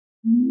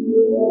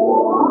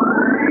Hello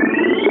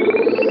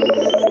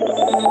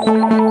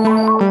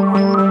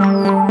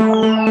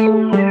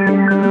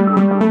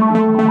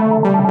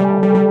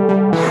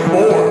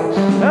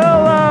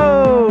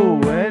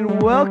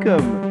and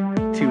welcome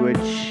to a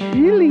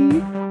chilly,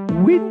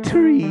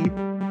 wintry,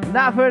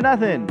 not for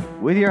nothing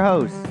with your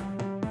hosts,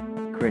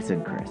 Kris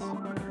and Kris.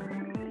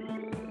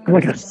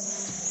 Like a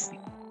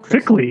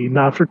sickly,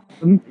 not for.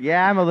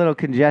 Yeah, I'm a little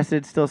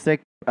congested, still sick.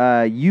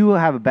 You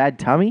have a bad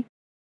tummy?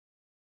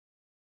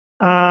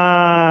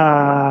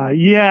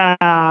 Yeah,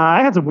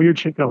 I had some weird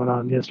shit going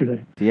on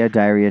yesterday. Do you have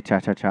diarrhea?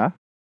 Cha.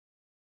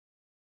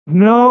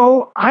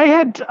 No, I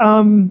had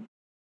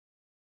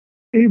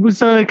it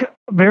was like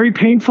very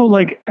painful,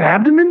 like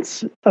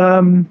abdomens.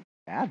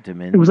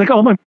 Abdomen. It was like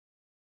all my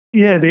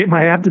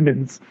my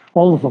abdomens,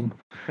 all of them,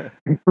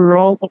 were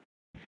all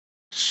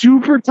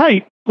super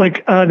tight.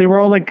 Like they were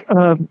all like I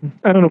don't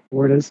know what the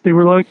word is. They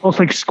were like almost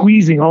like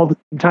squeezing all the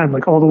time,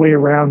 like all the way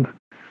around,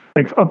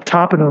 like up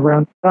top and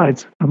around the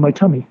sides of my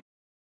tummy.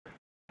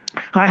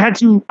 I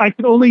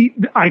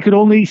could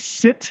only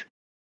sit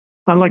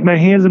on like my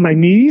hands and my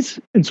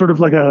knees in sort of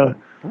like a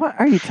What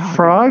are you talking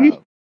frog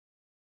about?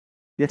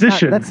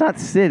 position. That's not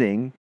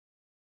sitting.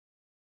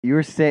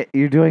 You're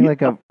doing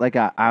like a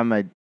I'm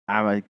a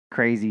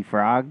crazy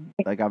frog.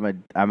 Like I'm a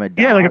dog.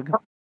 Yeah, like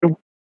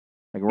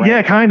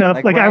yeah, kind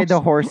of. Like ride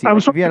the horsey. I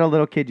was if you had a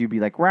little kid, you'd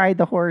be like, ride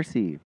the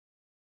horsey.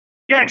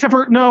 Yeah, except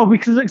for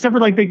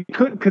like they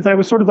could, because I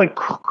was sort of like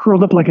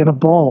curled up like in a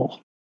ball.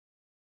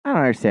 I don't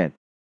understand.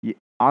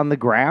 On the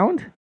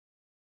ground?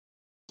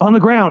 On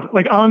the ground,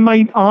 like on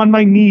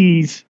my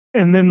knees,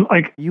 and then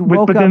like you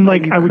woke but up then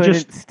like you I would couldn't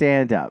just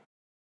stand up.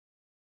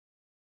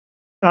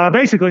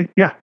 Basically,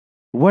 yeah.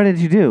 What did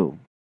you do?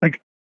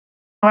 Like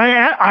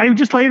I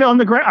just laid on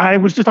the ground. I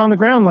was just on the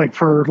ground like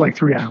for like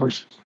 3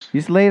 hours. You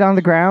just laid on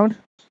the ground?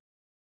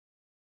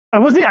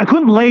 I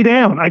couldn't lay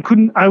down. I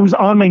was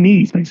on my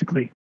knees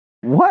basically.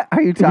 What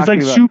are you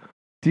talking about? You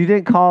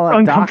didn't call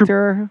a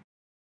doctor?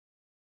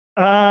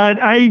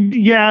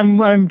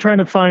 I'm trying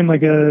to find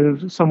like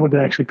someone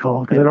to actually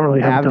call because I don't really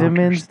have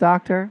abdomen's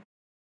doctor.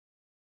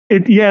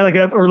 I'm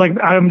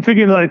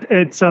thinking like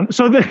it's so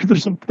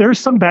there's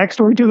some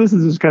backstory to this.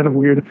 This is kind of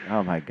weird.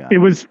 Oh my god! It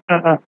was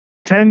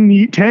 10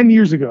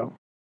 years ago.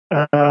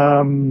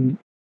 I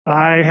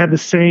had the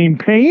same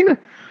pain.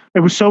 It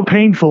was so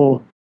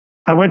painful.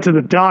 I went to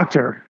the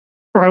doctor,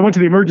 or I went to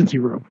the emergency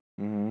room,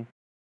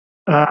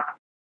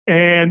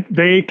 and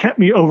they kept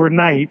me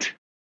overnight.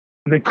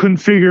 And they couldn't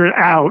figure it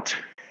out.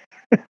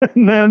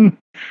 And then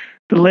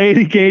the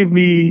lady gave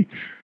me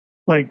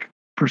like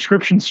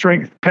prescription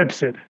strength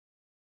Pepsid.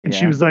 And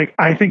she was like,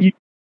 I think you have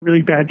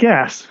really bad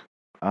gas.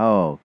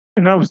 Oh.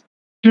 And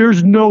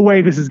there's no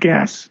way this is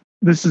gas.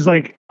 This is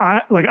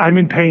I'm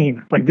in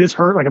pain. Like this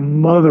hurt like a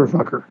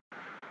motherfucker.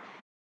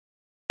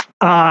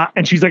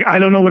 And she's like, I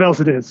don't know what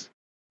else it is.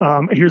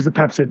 Here's the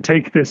Pepsid.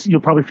 Take this.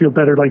 You'll probably feel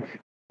better like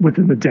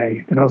within the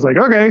day. And I was like,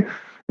 okay.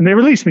 And they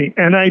released me.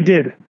 And I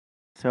did.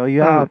 So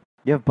you have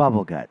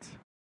bubble guts.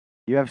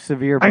 You have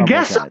severe bubble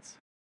guts.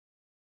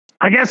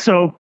 I guess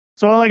so.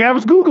 So like I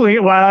was Googling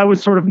it while I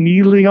was sort of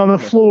kneeling on the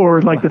floor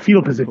in like the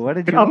fetal position. What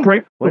did you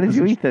eat? What did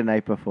you eat the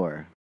night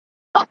before?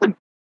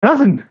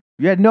 Nothing.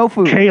 You had no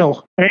food.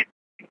 Kale. I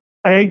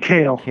ate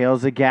kale.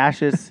 Kale's a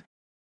gaseous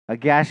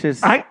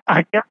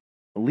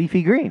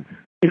leafy green.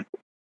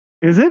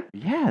 Is it?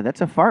 Yeah,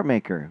 that's a fart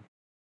maker.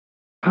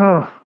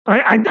 Oh,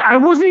 I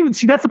wasn't even.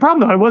 See, that's the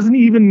problem though. I wasn't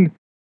even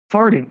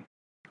farting.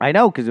 I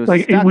know, because it was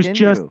like stuck it was in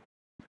just. You.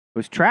 It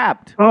was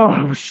trapped. Oh,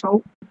 it was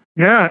so.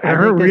 Yeah, it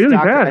hurt really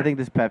bad. I think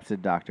this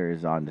Pepsid doctor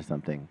is on to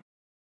something.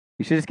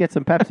 You should just get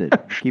some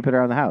Pepsid. Keep it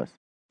around the house.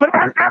 But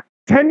after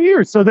 10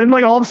 years, so then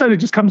like all of a sudden it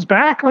just comes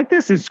back like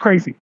this. It's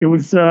crazy. It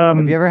was.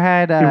 Have you ever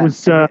had?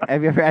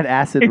 Have you ever had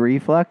acid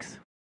reflux?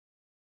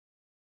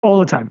 All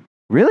the time.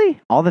 Really?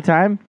 All the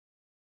time?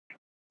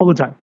 All the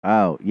time.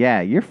 Oh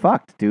yeah, you're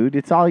fucked, dude.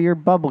 It's all your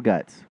bubble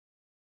guts.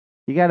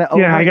 You gotta.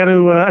 I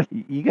gotta.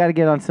 You gotta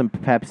get on some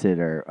Pepsid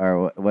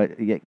or what?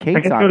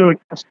 Kate's on.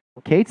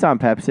 Kate's on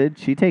Pepsid.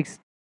 She takes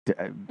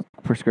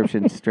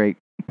prescription straight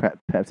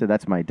Pepsid.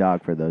 That's my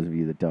dog. For those of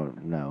you that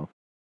don't know.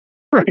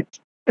 Right.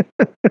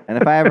 And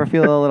if I ever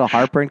feel a little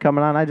heartburn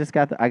coming on, I just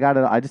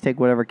take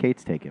whatever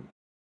Kate's taking.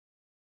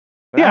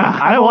 But yeah,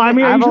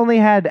 I've only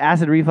had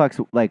acid reflux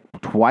like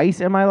twice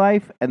in my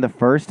life, and the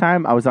first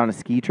time I was on a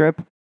ski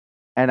trip,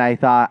 and I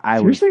thought I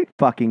was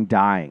fucking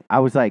dying. I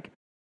was like,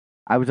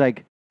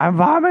 I'm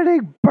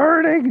vomiting,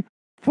 burning,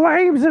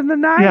 flames in the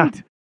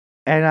night,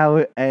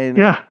 and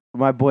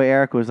my boy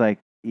Eric was like,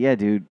 yeah,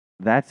 dude,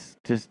 that's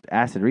just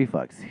acid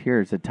reflux.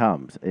 Here's a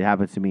Tums. It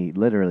happens to me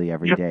literally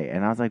every day,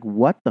 and I was like,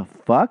 what the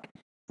fuck?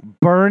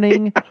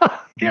 Burning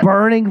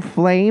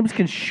flames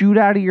can shoot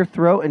out of your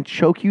throat and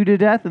choke you to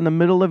death in the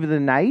middle of the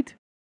night?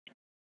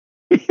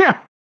 Yeah.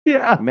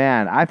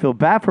 Man, I feel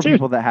bad for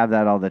people that have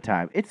that all the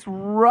time. It's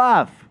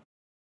rough.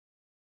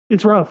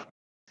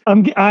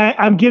 I'm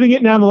getting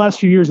it now in the last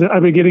few years.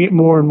 I've been getting it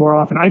more and more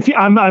often.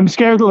 I'm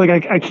scared that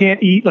like I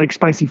can't eat like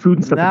spicy food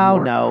and stuff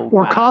anymore. No.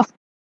 Or coffee.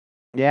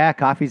 Yeah,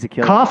 coffee's a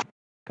killer.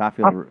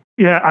 Coffee.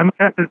 Yeah, I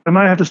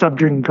might have to stop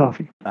drinking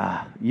coffee.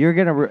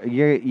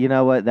 You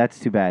know what? That's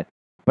too bad.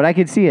 But I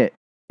can see it.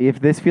 If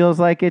this feels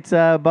like it's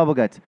bubble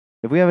guts.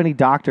 If we have any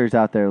doctors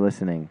out there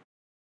listening,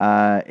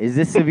 is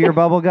this severe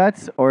bubble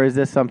guts, or is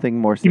this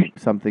something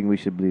something we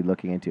should be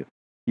looking into?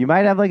 You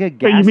might have like a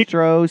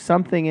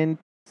something. You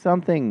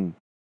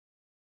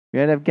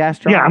might have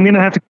gastro. Yeah, I'm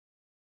gonna have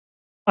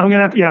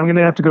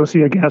to go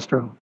see a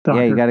gastro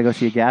doctor. Yeah, you got to go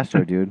see a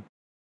gastro, dude.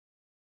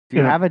 Do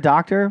you have a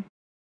doctor?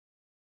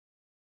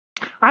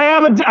 I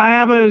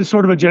have a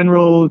sort of a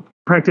general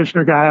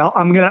practitioner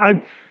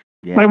guy.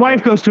 My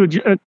wife goes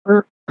to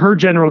her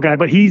general guy,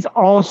 but he's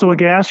also a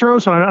gastro,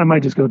 so I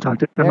might just go talk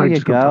to. There you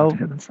go. Talk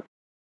to him. So.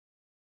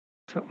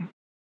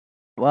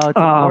 Well, it's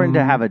important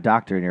to have a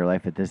doctor in your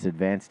life at this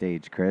advanced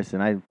age, Kris,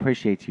 and I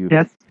appreciate you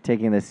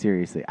taking this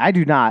seriously. I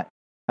do not.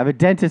 I have a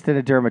dentist and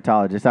a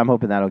dermatologist. I'm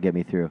hoping that'll get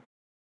me through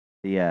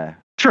the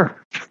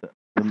sure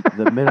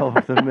the middle.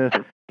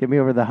 Get me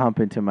over the hump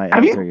into my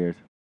outer years.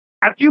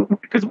 Have you?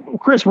 Because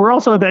Kris, we're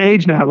also at the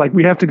age now. Like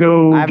we have to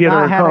go get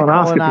our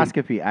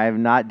colonoscopy. I have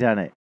not done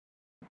it.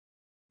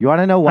 You want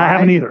to know why? I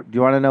haven't either. Do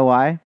you want to know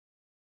why?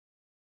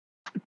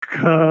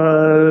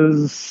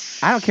 Because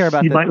I don't care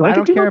about I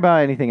don't care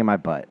about anything in my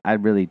butt. I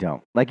really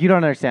don't. Like you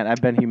don't understand.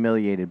 I've been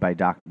humiliated by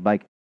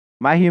Like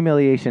my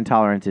humiliation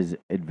tolerance is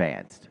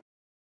advanced.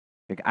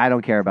 Like I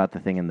don't care about the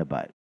thing in the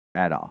butt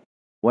at all.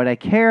 What I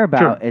care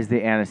about is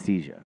the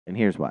anesthesia, and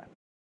here's why.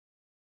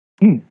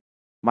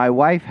 My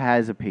wife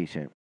has a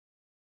patient.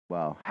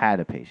 Well, had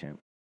a patient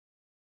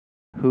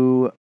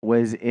who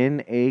was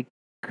in a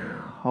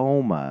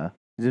coma.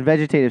 He's in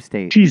vegetative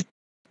state.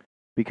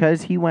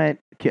 Because he went,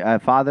 a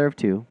father of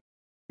two,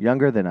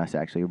 younger than us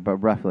actually, but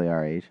roughly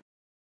our age,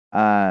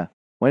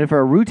 went in for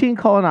a routine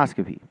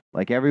colonoscopy,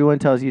 like everyone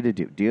tells you to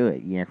do. Do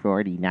it. You're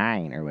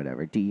 49 or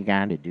whatever. You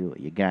got to do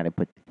it. You got to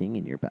put the thing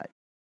in your butt.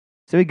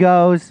 So he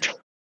goes.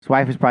 His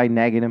wife is probably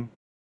nagging him.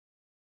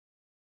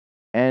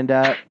 And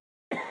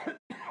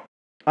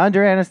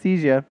under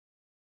anesthesia,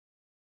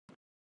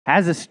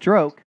 has a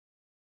stroke,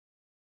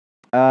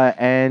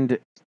 and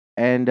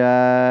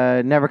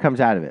never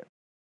comes out of it.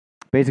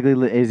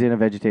 Basically is in a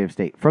vegetative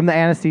state from the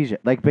anesthesia.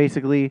 Like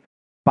basically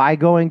by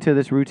going to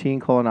this routine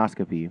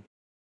colonoscopy,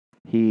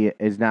 he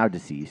is now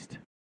deceased.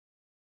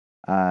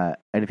 And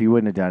if he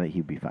wouldn't have done it,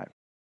 he'd be fine.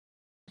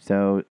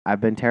 So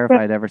I've been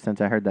terrified ever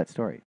since I heard that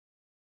story.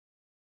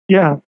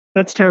 Yeah,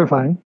 that's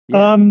terrifying.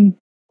 Yeah.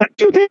 I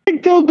do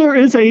think though there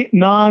is a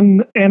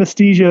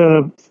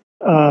non-anesthesia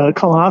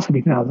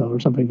colonoscopy now though, or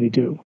something they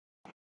do.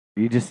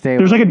 You just stay.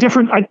 There's like a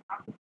different.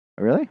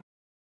 Really?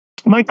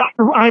 I talked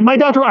to my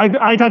doctor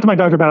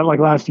about it like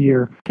last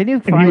year. Can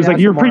you find out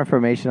some more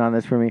information on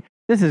this for me?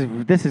 This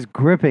is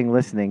gripping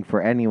listening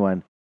for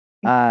anyone.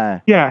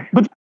 Yeah,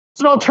 but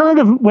it's an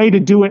alternative way to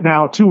do it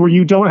now too, where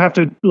you don't have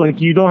to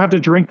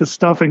drink the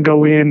stuff and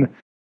go in.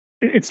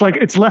 It's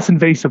less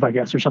invasive, I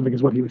guess, or something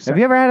is what he was saying. Have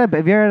you ever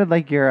had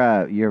like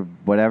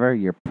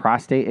your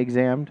prostate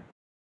examined?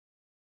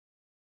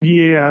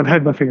 Yeah, I've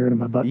had my finger in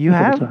my butt. You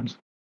have? Times.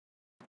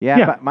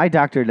 Yeah, but my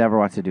doctor never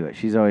wants to do it.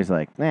 She's always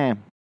like, nah.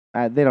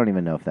 They don't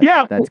even know if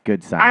that's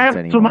good science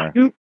anymore.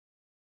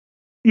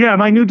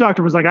 My new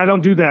doctor was like, I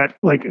don't do that.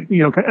 Like,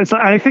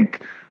 I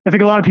think a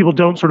lot of people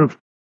don't sort of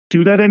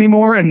do that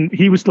anymore. And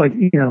he was like,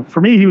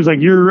 for me, he was like,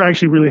 you're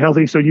actually really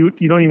healthy, so you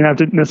don't even have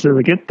to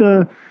necessarily get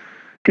the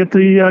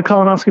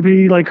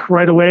colonoscopy like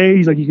right away.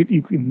 He's like,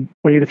 you can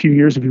wait a few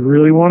years if you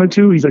really wanted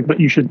to. He's like, but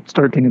you should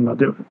start thinking about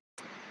doing it.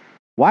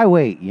 Why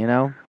wait?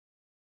 Yeah.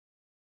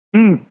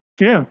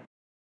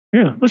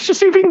 Yeah, let's just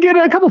see if we can get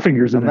a couple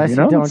fingers in unless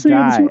there. Unless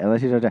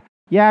you don't die.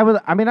 Yeah,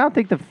 I don't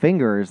think the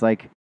fingers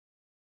like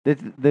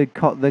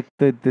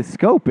the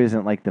scope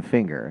isn't like the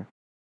finger.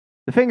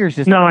 The finger is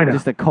just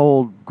a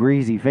cold,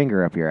 greasy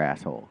finger up your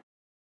asshole.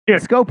 Yeah.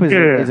 The scope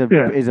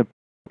is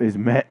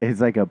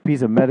like a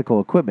piece of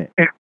medical equipment.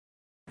 Yeah.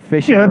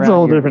 Fishing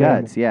around your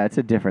guts. Yeah, it's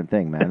a different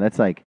thing, man. That's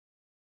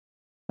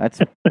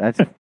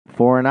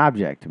foreign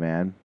object,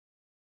 man.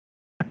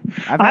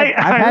 I've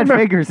had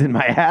fingers in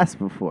my ass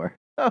before.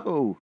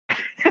 Oh.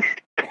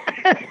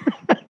 I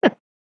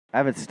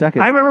haven't stuck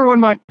I remember when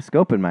my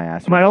scope in my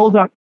ass. My old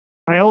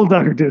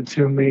doctor did it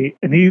to me,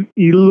 and he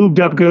lubed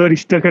up good. He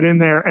stuck it in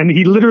there, and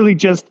he literally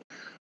just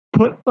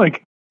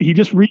he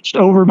just reached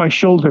over my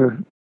shoulder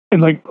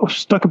and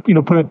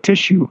put a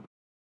tissue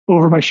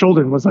over my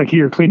shoulder and was like,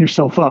 "Here, clean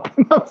yourself up."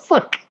 And I was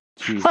like,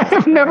 I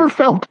have never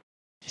felt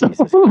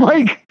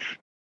like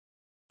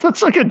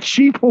such like a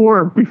cheap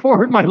whore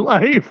before in my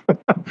life.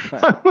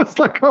 I was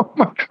like, oh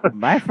my god,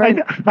 my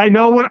friend, I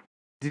know what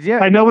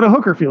a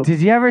hooker feels.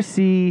 Did you ever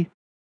see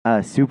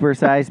Super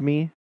Size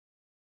Me?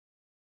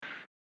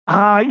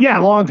 Yeah,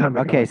 a long time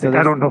ago. Okay, so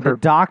I don't know the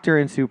doctor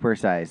in Super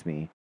Size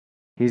Me.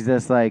 He's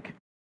this like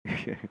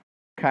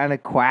kind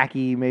of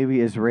quacky, maybe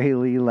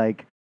Israeli,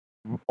 like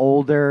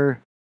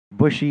older,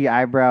 bushy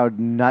eyebrowed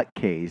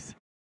nutcase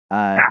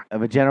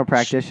of a general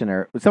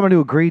practitioner, someone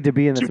who agreed to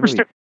be in this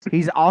movie.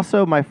 He's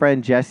also my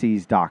friend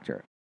Jesse's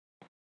doctor,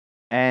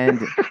 and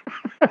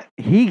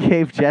he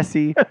gave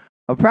Jesse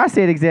a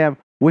prostate exam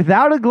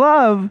without a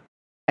glove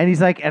And he's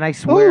like, and I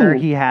swear Ooh.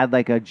 he had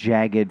like a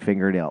jagged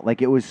fingernail.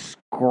 Like it was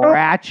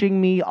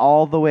scratching me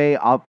all the way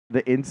up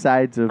the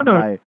insides of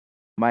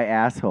my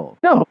asshole.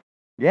 No.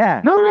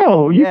 Yeah.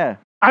 No. Yeah.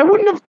 I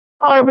wouldn't have.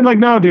 I would like,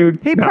 no,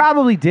 dude. He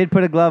probably did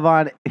put a glove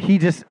on. He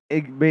just,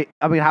 I mean,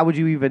 how would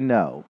you even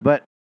know?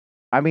 But,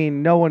 I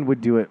mean, no one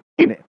would do it.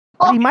 He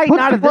might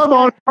not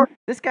have.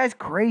 This guy's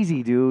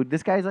crazy, dude.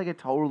 This guy's like a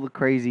total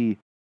crazy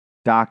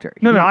doctor.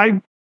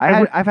 I've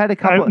had a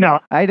couple.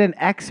 I had an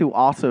ex who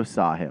also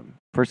saw him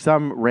for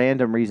some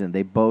random reason.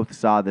 They both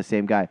saw the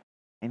same guy,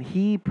 and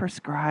he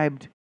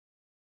prescribed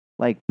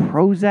like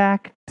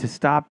Prozac to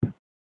stop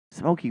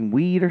smoking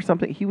weed or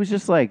something. He was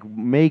just like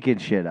making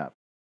shit up.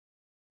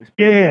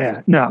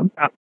 Yeah, no.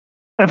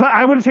 If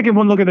I would have taken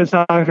one look at this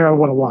doctor, I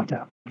would have walked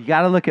out. You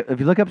gotta look at, if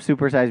you look up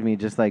Super Size Me,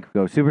 just like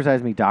go Super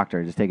Size Me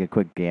doctor, just take a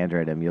quick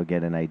gander at him. You'll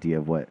get an idea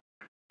of what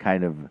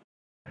kind of.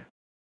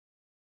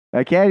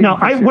 I can't even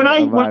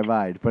my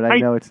mind, but I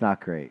know it's not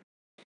great.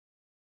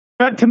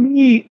 To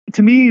me,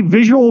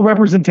 visual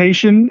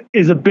representation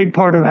is a big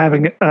part of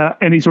having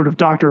any sort of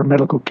doctor or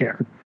medical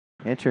care.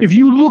 Interesting. If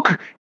you look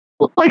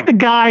like the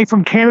guy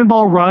from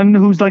Cannonball Run,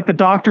 who's like the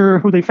doctor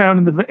who they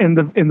found in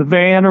the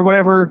van or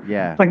whatever.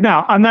 Yeah. Like,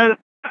 no,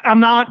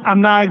 I'm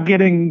not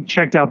getting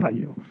checked out by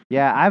you.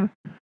 Yeah,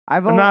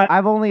 I've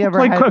only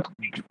ever had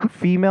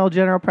female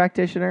general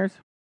practitioners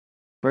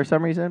for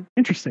some reason.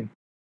 Interesting.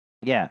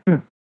 Yeah.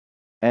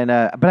 And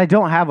but I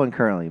don't have one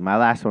currently. My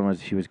last one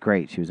she was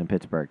great. She was in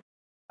Pittsburgh.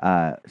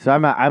 So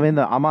I'm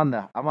on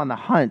the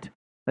hunt.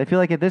 I feel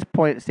like at this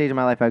stage of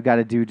my life I've got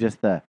to do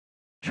just the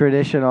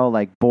traditional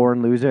like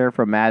born loser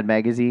from Mad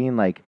Magazine,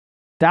 like,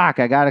 doc,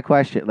 I got a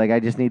question. Like I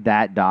just need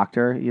that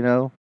doctor, you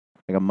know?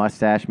 Like a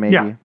mustache maybe.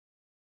 Yeah.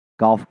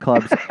 Golf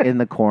clubs in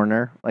the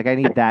corner. Like I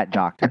need that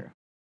doctor.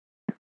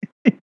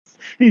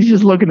 He's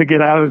just looking to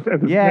get out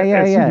of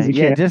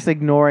Yeah, just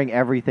ignoring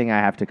everything I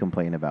have to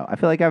complain about. I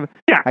feel like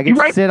I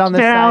can sit on the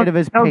side of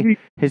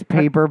his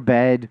paper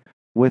bed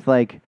with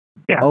like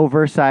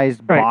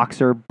oversized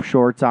boxer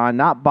shorts on,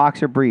 not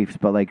boxer briefs,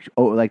 but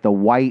like the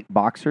white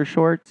boxer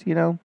shorts, you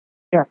know?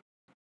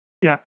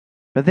 Yeah.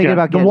 But thinking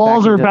about getting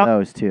back into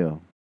those too.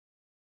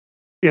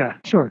 Yeah,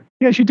 sure.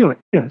 Yeah, you should do it.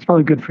 Yeah, it's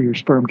probably good for your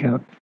sperm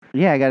count.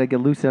 Yeah, I got to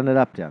loosen it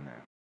up down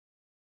there.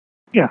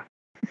 Yeah.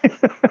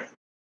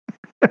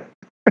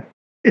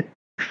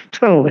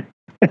 Totally.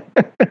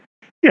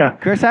 Yeah.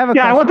 Kris, I have a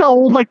question. I want the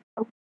old like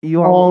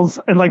walls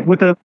and like with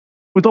the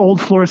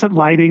old fluorescent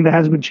lighting that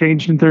hasn't been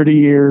changed in 30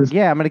 years.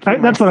 Yeah, I'm gonna keep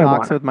my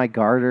socks with my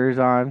garters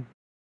on.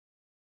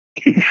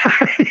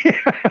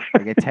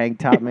 Like a tank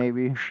top,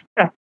 maybe.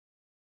 Yeah.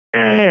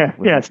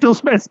 It still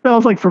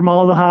smells like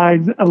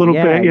formaldehyde a little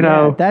bit, you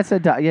know. That's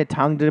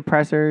tongue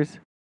depressors.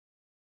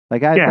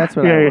 Like that's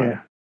what I want.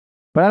 Yeah.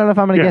 But I don't know if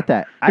I'm gonna get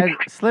that.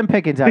 Slim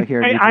pickings out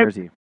here in New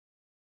Jersey.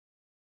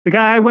 The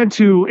guy I went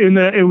to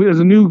it was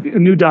a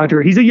new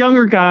doctor. He's a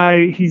younger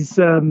guy. He's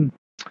I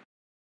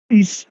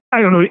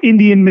don't know,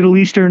 Indian, Middle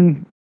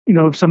Eastern, you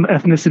know, some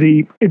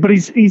ethnicity. But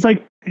he's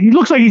like, he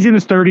looks like he's in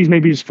his 30s,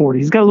 maybe his 40s.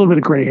 He's got a little bit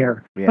of gray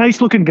hair. Yeah. Nice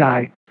looking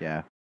guy.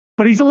 Yeah.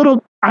 But he's a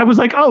little. I was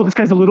like, oh, this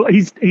guy's a little.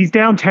 He's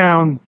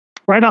downtown,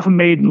 right off of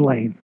Maiden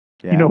Lane.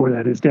 Yeah. You know where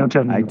that is,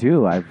 downtown. I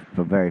do. I'm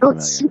very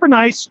familiar. Super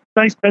nice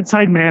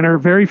bedside manner,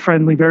 very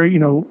friendly, very, you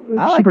know,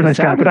 super nice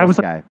guy. But I was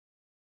like,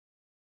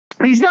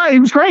 he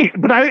was great.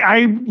 But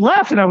I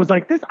left and I was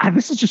like,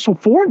 this is just so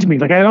foreign to me.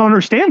 Like, I don't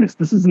understand this.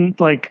 This isn't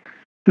like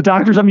the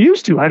doctors I'm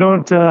used to. I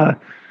don't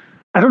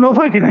know if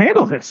I can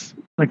handle this.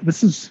 Like,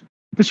 this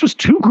was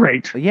too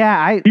great.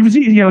 Yeah, he was,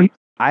 you know.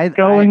 I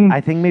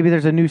think maybe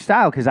there's a new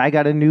style because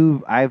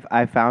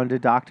I found a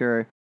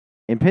doctor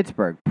in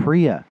Pittsburgh,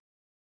 Priya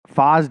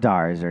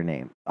Fosdar is her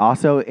name.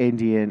 Also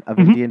Indian, of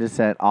Indian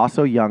descent,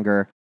 also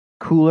younger,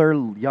 cooler,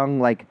 young,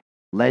 like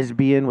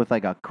lesbian with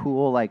like a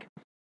cool, like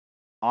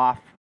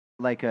off,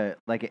 like an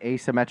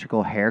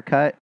asymmetrical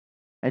haircut.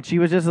 And she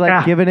was just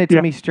like giving it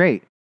to me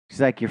straight.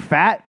 She's like, you're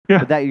fat,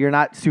 but that you're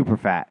not super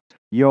fat.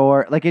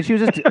 You're like, and she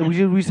was just, we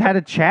just had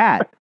a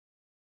chat.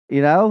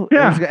 You know?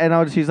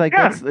 Yeah. She's like,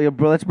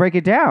 let's break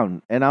it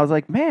down. And I was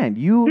like, man,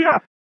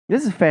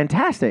 this is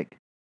fantastic.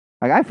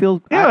 Like, I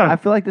feel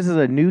like this is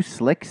a new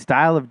slick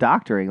style of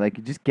doctoring.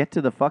 Like, just get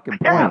to the fucking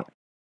point.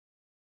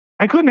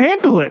 I couldn't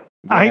handle it.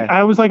 Yeah.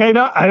 I was like, I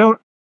got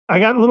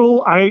a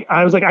little,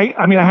 I was like,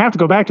 I mean, I have to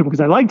go back to him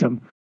because I liked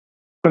him.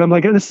 But I'm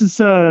like, this is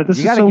so,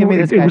 give me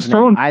this guy's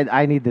name.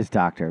 I need this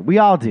doctor. We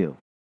all do.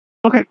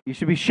 Okay. You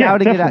should be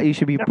shouting it out. You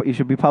should be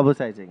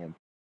publicizing him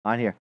on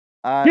here.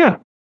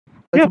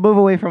 Let's move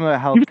away from the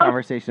health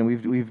conversation.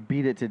 We've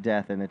beat it to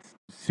death, and it's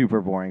super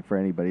boring for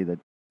anybody that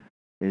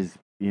is,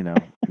 you know,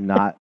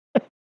 not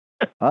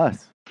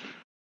us.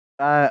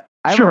 I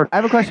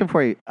have a question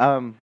for you.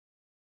 Oh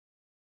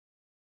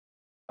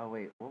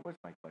wait, what was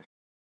my question?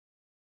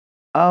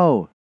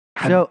 Oh,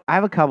 so I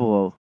have a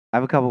couple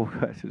of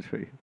questions for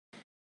you.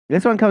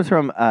 This one comes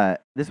from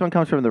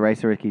the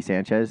Rice Ricky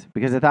Sanchez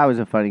because I thought it was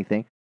a funny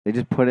thing. They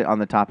just put it on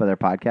the top of their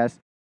podcast,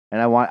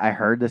 and I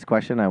heard this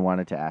question. I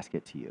wanted to ask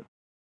it to you.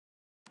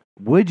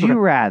 Would you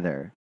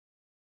rather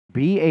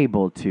be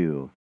able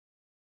to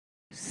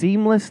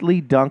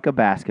seamlessly dunk a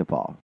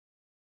basketball,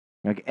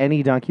 like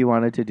any dunk you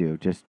wanted to do,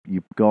 just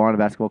you go on a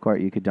basketball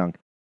court, you could dunk,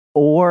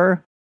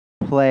 or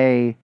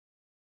play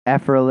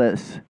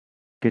effortless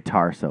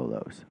guitar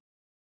solos?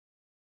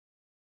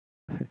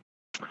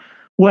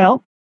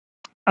 Well,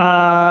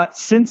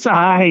 since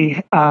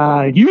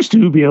I used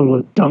to be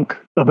able to dunk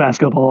a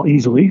basketball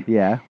easily,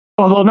 Yeah.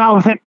 although now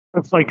with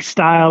like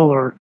style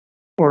or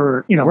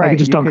I could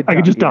just dunk. I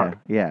could just dunk.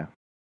 Yeah.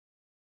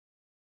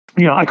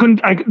 I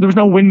couldn't. There was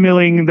no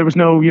windmilling. There was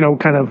no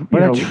kind of.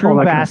 But a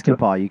true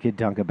basketball, you could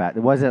dunk a bat.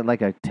 It wasn't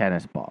like a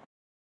tennis ball.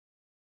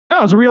 No,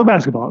 it was a real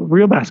basketball.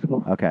 Real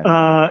basketball. Okay.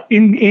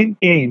 In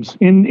games,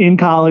 in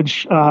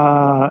college,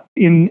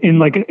 in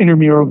like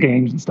intramural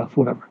games and stuff,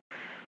 whatever.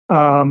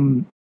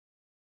 So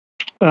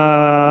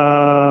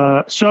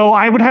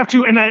I would have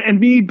to, and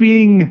me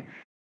being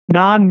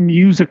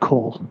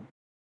non-musical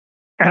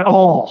at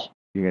all.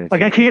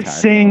 Like I can't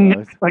sing.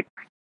 Solos. Like,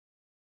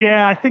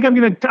 yeah, I think I'm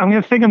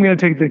gonna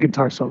take the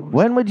guitar solo.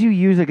 When would you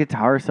use a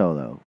guitar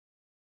solo?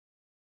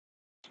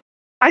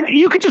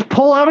 You could just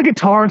pull out a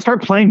guitar and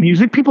start playing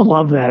music. People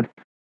love that.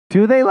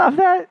 Do they love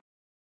that?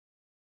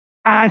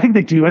 I think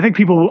they do. I think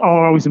people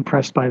are always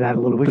impressed by that a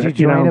little bit. Would you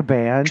join a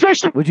band?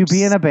 Would you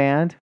be in a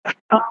band?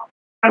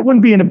 I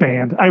wouldn't be in a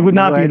band. I would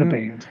not be in a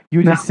band. You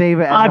would just save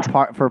it as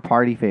for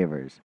party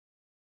favors.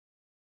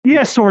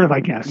 Yeah, sort of,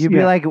 I guess. You'd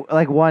be like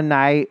one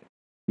night,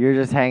 you're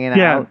just hanging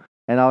out,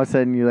 and all of a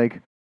sudden you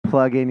like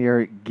plug in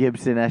your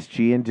Gibson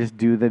SG and just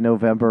do the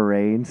November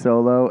Rain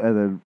solo and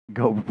then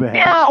go back.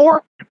 Yeah,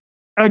 or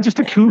just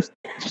acoustic.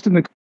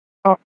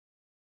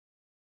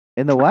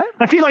 In the what?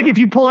 I feel like if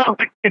you pull out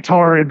the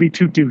guitar, it'd be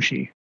too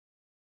douchey.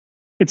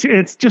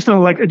 It's just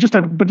an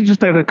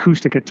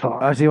acoustic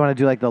guitar. Oh, so you want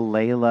to do like the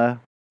Layla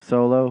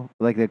solo,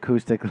 like the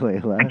acoustic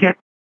Layla? I get.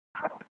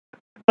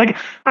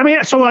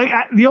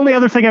 The only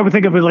other thing I would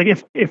think of is like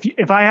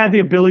if I had the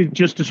ability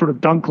just to sort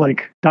of dunk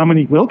like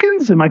Dominique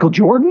Wilkins and Michael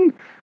Jordan,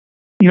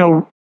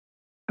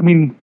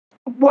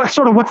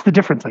 what's the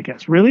difference? I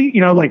guess really,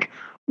 like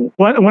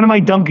what am I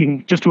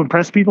dunking just to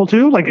impress people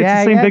too? Like it's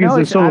the same thing as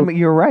the solo.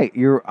 You're right.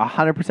 You're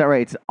 100%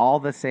 right. It's all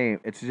the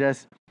same. It's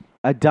just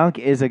a dunk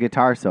is a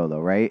guitar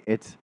solo, right?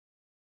 It's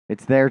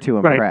there to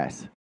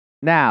impress. Right.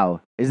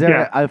 Now, is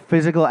there a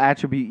physical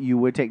attribute you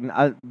would take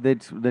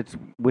that's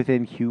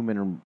within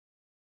human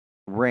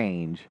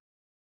range?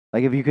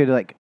 Like if you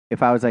could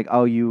if I was like,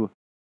 oh, you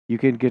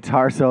could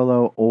guitar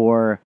solo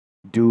or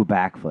do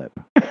backflip,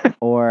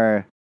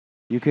 or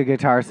you could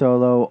guitar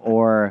solo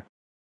or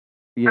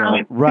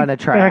run a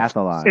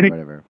triathlon or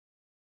whatever.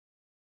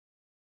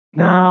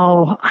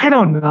 No, I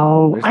don't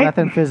know. There's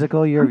nothing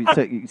physical.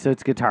 So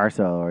it's guitar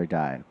solo or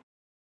die.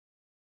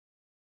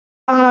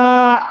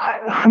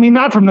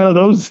 Not from none of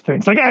those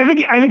things. Like I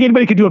think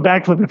anybody could do a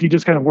backflip if you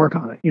just kind of work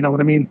on it. You know what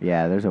I mean?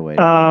 Yeah, there's a way.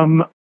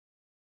 A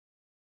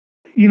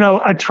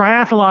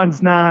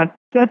triathlon's not.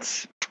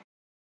 That's.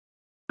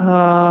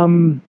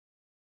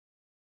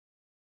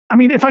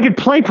 If I could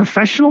play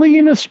professionally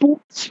in a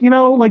sports,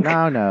 No,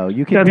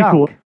 you can dunk. Be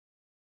cool.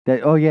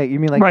 You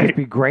mean just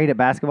be great at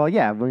basketball?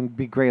 Yeah,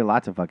 be great at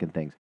lots of fucking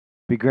things.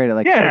 Be great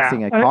at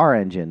fixing a car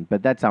engine,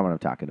 but that's not what I'm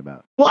talking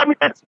about. Well,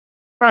 that's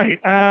right.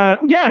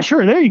 Yeah,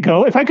 sure. There you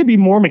go. If I could be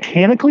more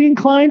mechanically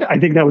inclined, I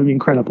think that would be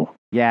incredible.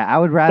 Yeah, I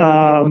would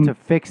rather be able to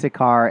fix a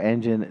car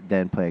engine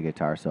than play a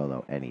guitar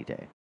solo any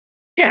day.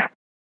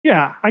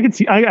 Yeah, I could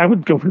see. I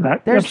would go for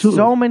that. There's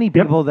so many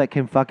people that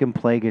can fucking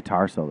play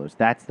guitar solos.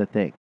 That's the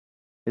thing.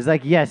 It's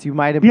like, yes, you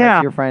might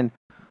impress your friend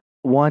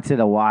once in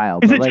a while,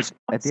 but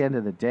at the end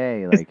of the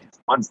day,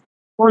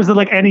 or is it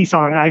like any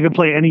song? I could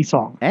play any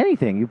song.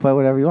 Anything. You play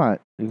whatever you want.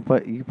 You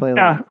play.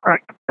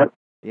 Right.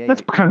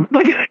 That's kind of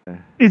like.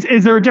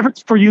 Is there a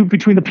difference for you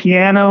between the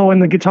piano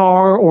and the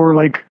guitar, or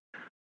like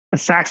a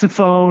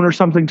saxophone or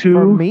something too?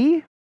 For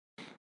me?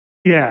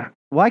 Yeah.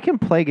 Well, I can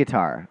play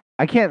guitar.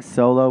 I can't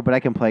solo, but I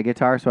can play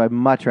guitar, so I'd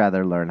much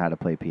rather learn how to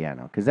play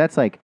piano because that's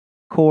like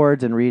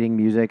chords and reading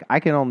music. I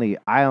don't know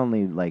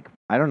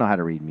how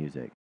to read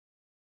music.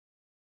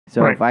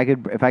 So if I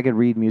could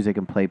read music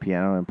and play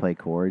piano and play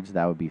chords,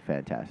 that would be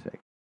fantastic.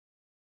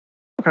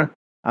 Okay.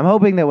 I'm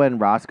hoping that when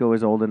Roscoe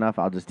is old enough,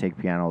 I'll just take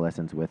piano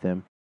lessons with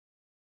him.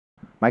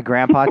 My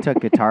grandpa took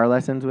guitar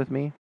lessons with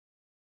me,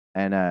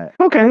 and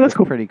that's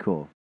cool. Pretty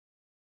cool.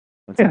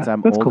 And since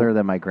I'm older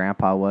than my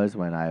grandpa was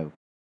when I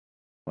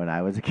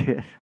was a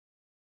kid,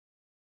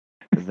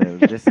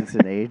 the distance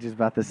in age is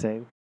about the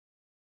same.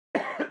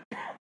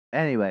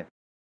 Anyway,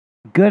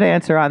 good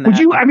answer on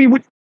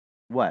that.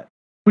 What?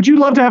 Would you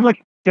love to have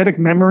like eidetic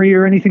memory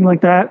or anything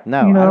like that?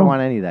 No, I don't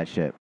want any of that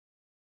shit.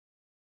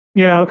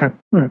 Yeah, okay.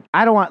 Right.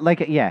 I don't want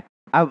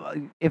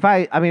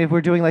if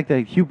we're doing like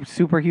the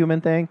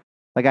superhuman thing,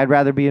 like I'd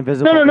rather be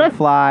invisible than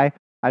fly.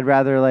 I'd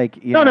rather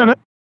No.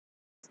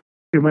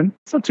 Human.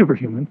 It's not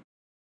superhuman.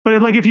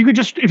 But like if you could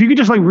just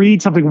like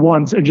read something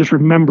once and just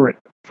remember it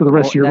for the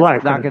rest of your life.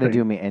 It's not going to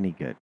do me any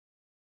good.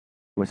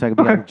 So I could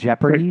be on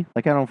Jeopardy.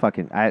 Like I don't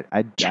fucking I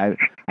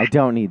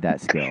don't need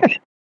that skill.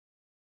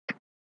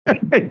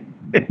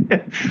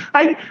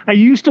 I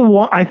used to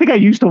want. I think I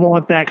used to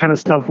want that kind of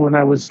stuff when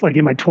I was like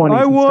in my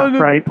 20s.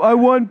 Right? I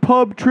won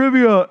pub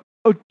trivia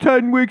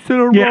 10 weeks in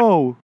a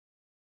row.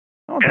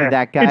 I don't be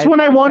that guy. It's when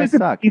I wanted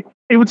to.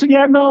 It was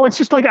no. It's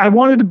just like I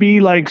wanted to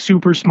be like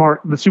super smart,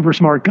 the super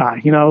smart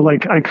guy.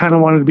 Like I kind of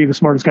wanted to be the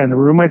smartest guy in the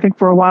room. I think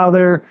for a while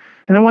there,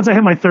 and then once I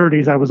hit my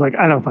 30s, I was like,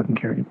 I don't fucking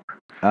care anymore.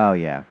 Oh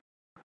yeah,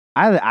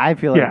 I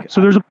feel like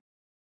so there's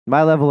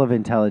my level of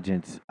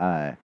intelligence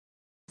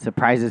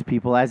surprises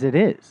people as it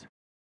is.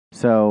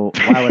 So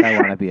why would I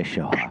want to be a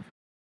show off?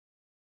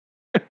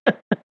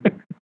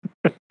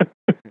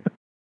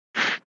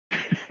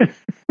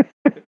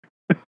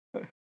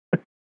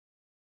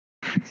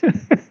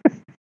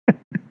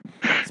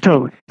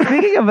 Totally.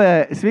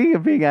 Speaking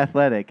of being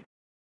athletic,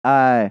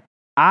 I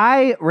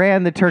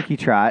ran the turkey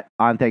trot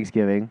on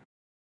Thanksgiving,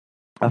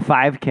 a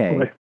 5K.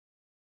 Boy.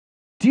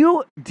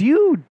 Do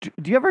you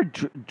ever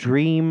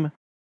dream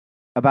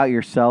about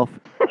yourself?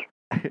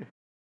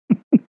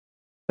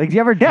 Like, do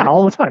you ever? Yeah,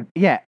 all the time.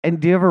 Yeah, and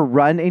do you ever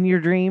run in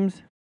your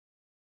dreams?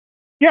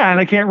 Yeah, and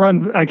I can't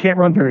run. I can't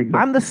run very good.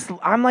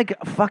 I'm like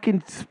a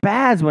fucking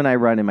spaz when I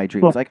run in my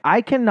dreams. Well, like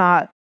I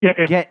cannot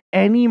get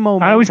any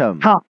momentum. I always get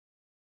caught.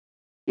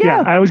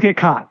 Yeah, I always get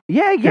caught.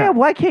 Yeah.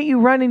 Why can't you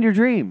run in your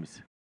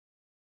dreams?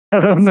 I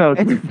don't know.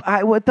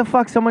 What the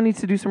fuck? Someone needs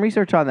to do some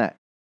research on that.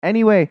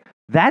 Anyway,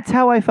 that's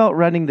how I felt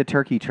running the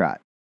turkey trot.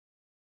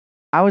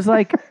 I was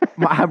like,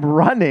 I'm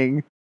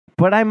running,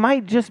 but I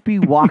might just be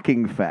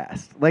walking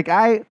fast. Like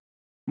my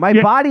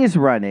body is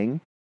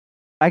running.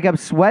 Like I'm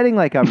sweating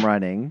like I'm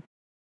running.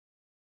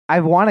 I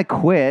want to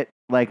quit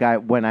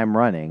when I'm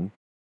running.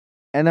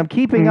 And I'm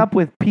keeping up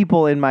with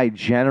people in my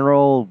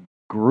general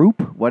group,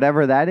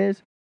 whatever that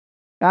is.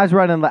 I was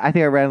running, I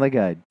think I ran like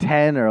a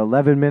 10 or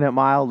 11 minute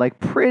mile, like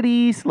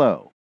pretty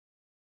slow.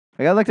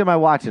 Like I looked at my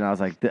watch and I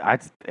was like,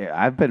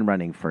 I've been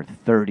running for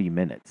 30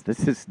 minutes.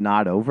 This is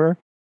not over.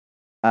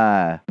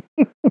 And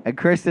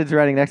Kristen's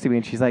running next to me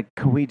and she's like,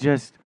 can we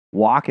just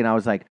walk? And I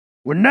was like,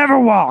 we'll never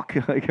walk.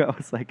 Like I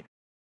was like,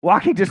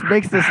 walking just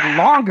makes this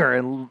longer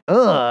and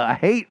I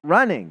hate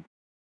running.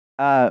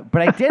 But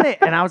I did it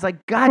and I was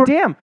like, God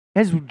damn,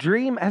 has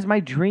my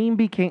dream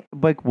became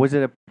like, was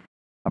it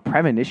a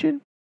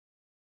premonition?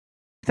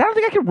 I don't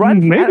think I could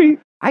run. Maybe.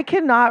 I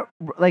cannot,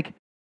 like,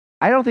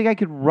 I don't think I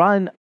could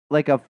run,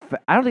 I don't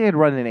think I'd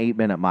run an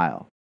 8-minute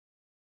mile.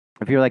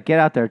 If you're like, get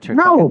out there,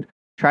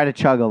 try to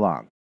chug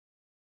along.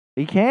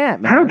 You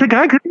can't, man. I don't think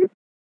I could.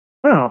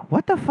 No.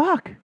 What the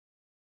fuck?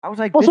 I was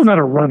like, also not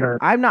a runner.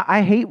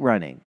 I hate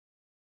running.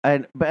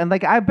 And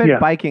like, I've been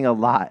biking a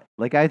lot.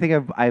 Like, I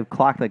think I've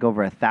clocked like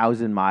over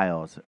 1,000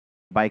 miles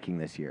biking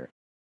this year.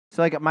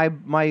 So like,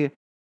 my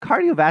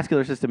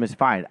cardiovascular system is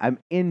fine. I'm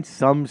in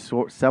some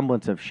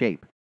semblance of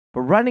shape.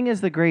 But running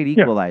is the great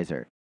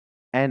equalizer.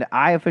 And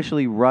I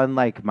officially run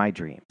like my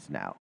dreams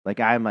now.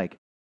 Like I'm like,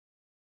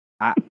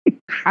 if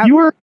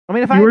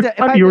I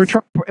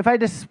had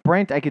to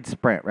sprint, I could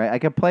sprint, right? I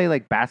could play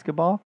like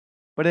basketball,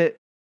 but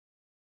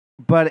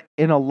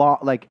in a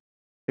lot, like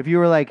if you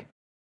were like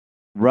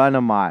run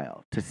a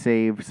mile to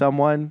save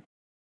someone,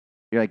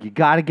 you're like, you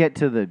got to get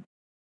to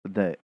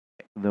the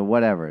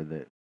whatever,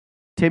 the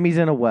Timmy's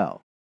in a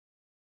well.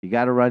 You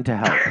got to run to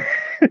help.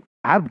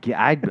 I don't think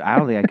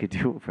I could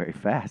do it very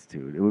fast,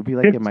 dude. It would be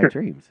like in my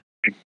dreams.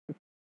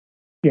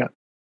 Yeah.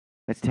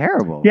 It's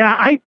terrible.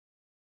 Yeah,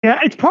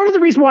 it's part of the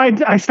reason why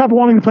I stopped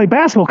wanting to play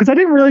basketball, because I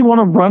didn't really want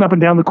to run up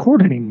and down the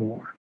court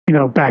anymore,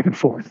 back and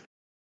forth.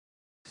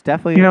 It's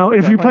definitely,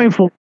 if you're playing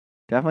full.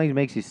 Definitely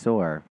makes you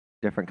sore.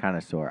 Different kind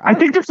of sore. I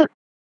think there's a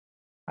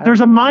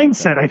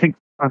mindset, I think,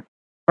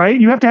 right?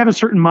 You have to have a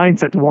certain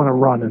mindset to want to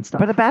run and stuff.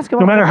 But the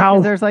basketball, no matter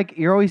how, there's like,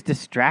 you're always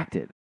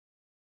distracted.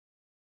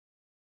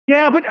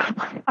 Yeah, but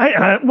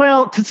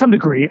well, to some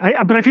degree.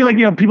 But I feel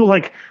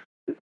like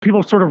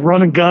people sort of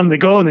run and gun. They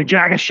go and they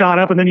jack a shot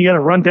up, and then you got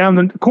to run down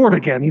the court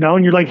again,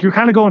 and you're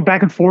kind of going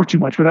back and forth too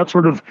much without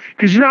sort of,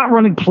 because you're not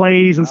running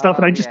plays and stuff.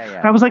 And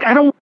I was like, I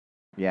don't.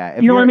 Yeah,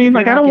 you know what I mean?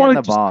 Like I don't want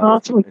to the ball.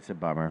 It's a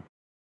bummer.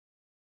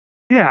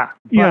 Yeah,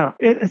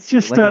 it's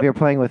just like if you're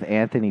playing with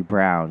Anthony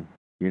Brown,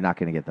 you're not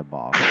going to get the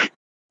ball.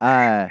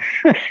 I'm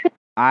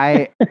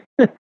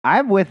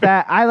with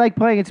that. I like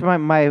playing. It's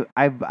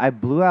I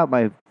blew out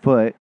my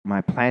foot,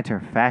 my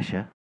plantar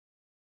fascia,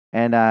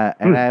 and I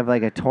have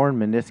like a torn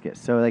meniscus.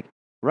 So like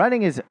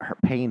running is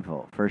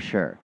painful for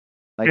sure.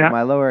 Like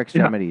my lower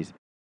extremities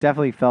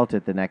definitely felt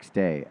it the next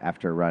day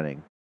after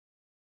running.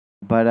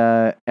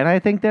 But and I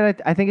think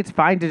it's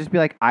fine to just be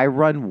like, I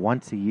run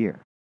once a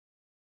year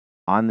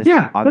on this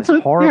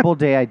horrible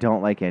day I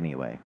don't like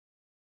anyway.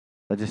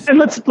 Let's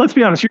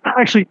be honest,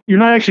 you're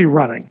not actually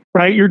running,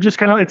 right? You're just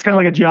it's kind of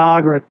like a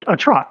jog or a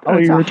trot. Oh,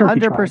 it's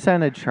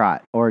 100% a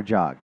trot or a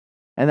jog.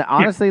 And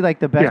honestly, like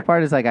the best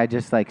part is like I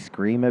just like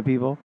scream at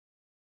people,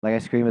 like I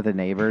scream at the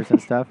neighbors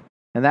and stuff,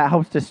 and that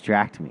helps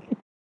distract me.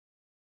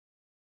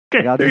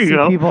 Okay, like,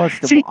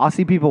 I'll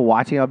see people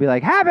watching. I'll be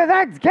like, "Happy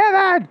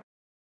Thanksgiving!"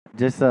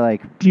 Just to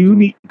like do you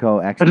need go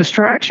extra. a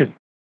distraction?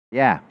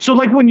 Yeah. So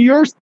like when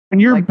you're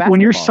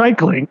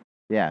cycling,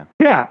 Yeah.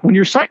 Yeah. When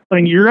you're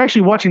cycling, you're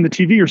actually watching the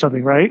TV or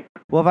something, right?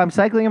 Well, if I'm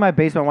cycling in my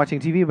basement, I'm watching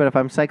TV. But if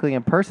I'm cycling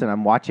in person,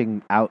 I'm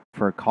watching out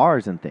for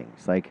cars and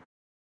things. Like,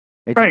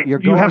 Right.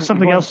 You have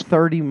something else.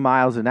 30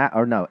 miles an hour,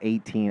 or no,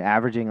 18,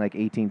 averaging like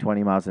 18,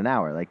 20 miles an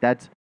hour. Like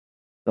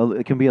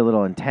it can be a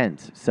little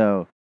intense.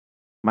 So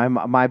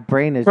my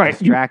brain is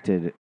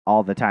distracted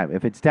all the time.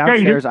 If it's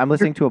downstairs, I'm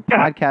listening to a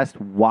podcast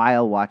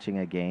while watching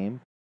a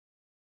game.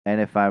 And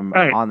if I'm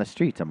on the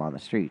streets, I'm on the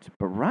streets.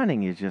 But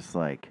running is just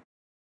like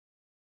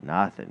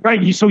nothing.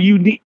 Right. So you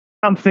need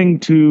something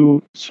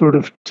to sort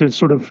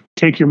of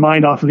take your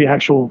mind off of the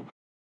actual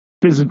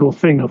physical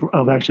thing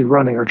of actually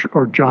running or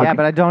jogging. Yeah,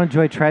 but I don't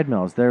enjoy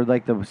treadmills. They're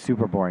like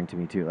super boring to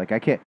me too. Like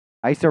I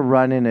used to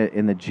run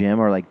in the gym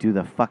or like do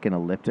the fucking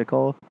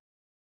elliptical.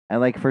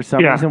 And like for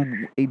some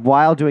reason,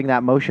 while doing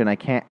that motion, I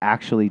can't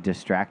actually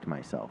distract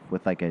myself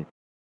with like a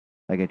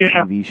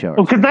TV show.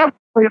 Well, because that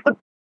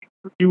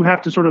you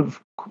have to sort of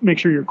make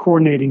sure you're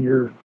coordinating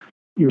your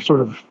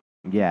sort of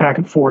back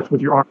and forth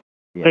with your arms,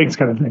 legs,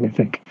 kind of thing. I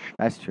think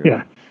that's true.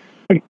 Yeah,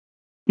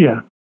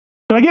 yeah.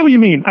 But I get what you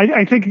mean.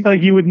 I think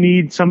like you would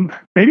need some.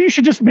 Maybe you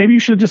should just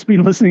be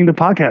listening to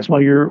podcasts while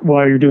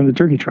you're doing the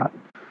turkey trot.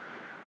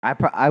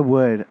 I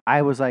would.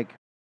 I was like.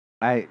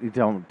 I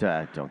don't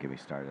get me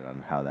started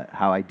on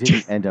how I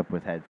didn't end up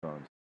with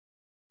headphones.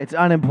 It's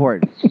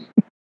unimportant.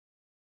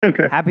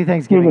 Okay. Happy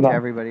Thanksgiving to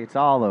everybody. It's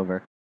all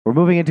over. We're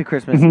moving into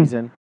Christmas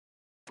season.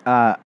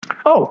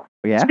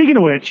 Speaking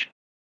of which,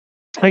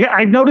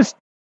 I've noticed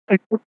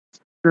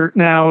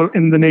now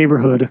in the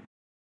neighborhood,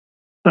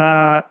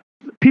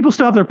 people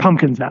still have their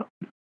pumpkins out.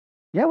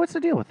 Yeah, what's the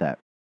deal with that?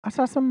 I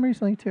saw some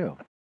recently too.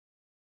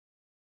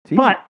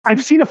 But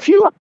I've seen a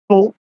few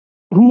people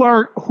who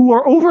are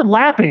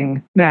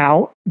overlapping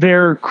now.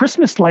 Their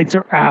Christmas lights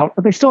are out,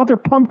 but they still have their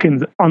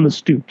pumpkins on the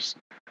stoops.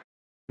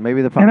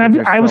 Maybe the pumpkins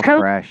are still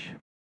fresh.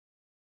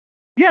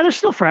 Yeah, they're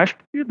still fresh.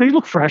 They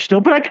look fresh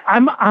still. But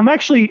I'm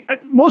actually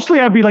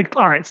mostly I'd be like,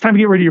 all right, it's time to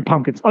get rid of your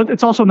pumpkins.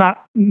 It's also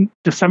not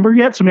December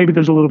yet, so maybe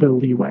there's a little bit of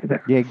leeway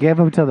there. Yeah, give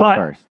them to the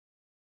first.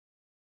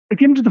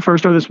 Give them to the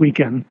first or this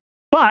weekend.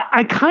 But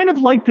I kind of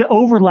like the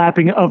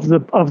overlapping of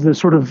the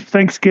sort of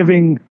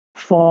Thanksgiving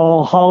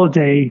fall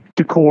holiday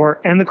decor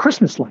and the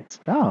Christmas lights.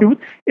 Oh.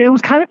 It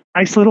was kind of a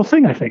nice little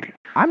thing, I think.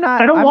 I'm not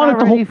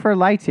ready for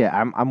lights yet.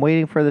 I'm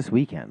waiting for this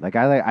weekend. Like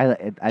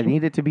I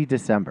need it to be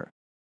December.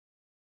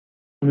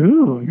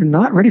 Ooh, you're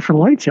not ready for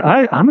lights yet.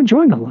 I'm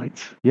enjoying the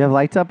lights. You have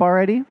lights up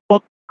already?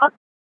 Well,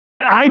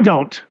 I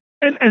don't.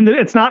 And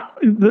it's not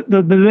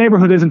the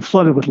neighborhood isn't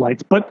flooded with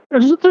lights, but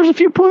there's a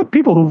few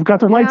people who've got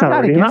their lights out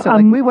already.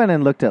 Like we went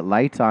and looked at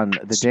lights on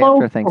the day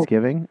after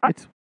Thanksgiving.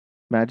 It's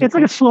magical. It's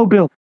like a slow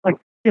build. Like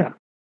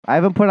I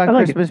haven't put on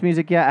Christmas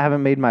music yet. I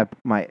haven't made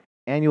my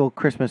annual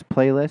Christmas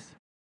playlist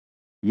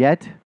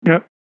yet.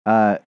 Yep.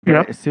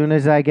 As soon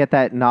as I get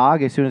that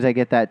nog, as soon as I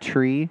get that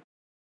tree,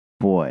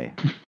 boy,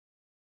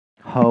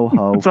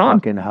 ho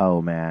fucking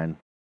ho, man.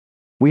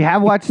 We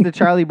have watched the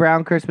Charlie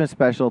Brown Christmas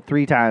special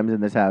 3 times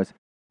in this house.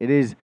 It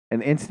is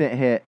an instant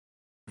hit.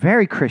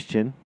 Very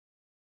Christian.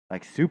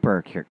 Like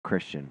super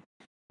Christian.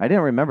 I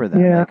didn't remember that.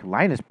 Yeah. Like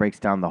Linus breaks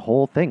down the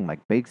whole thing. Like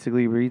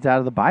basically reads out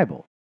of the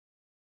Bible.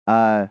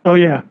 Oh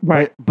yeah,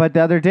 right. But the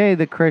other day,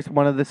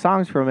 one of the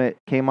songs from it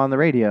came on the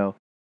radio,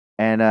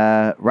 and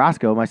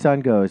Roscoe, my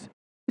son, goes,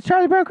 "It's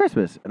Charlie Brown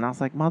Christmas," and I was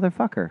like,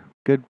 "Motherfucker,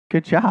 good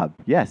job."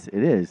 Yes,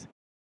 it is.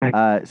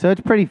 So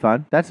it's pretty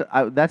fun. That's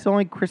the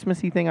only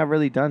Christmassy thing I've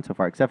really done so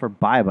far, except for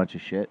buy a bunch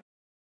of shit.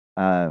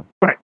 Right.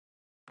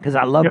 Because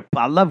I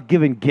love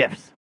giving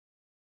gifts.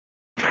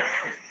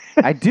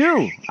 I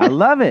do. I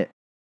love it.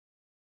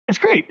 It's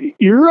great.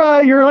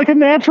 You're like a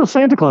natural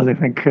Santa Claus, I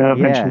think.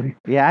 Eventually.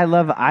 Yeah. I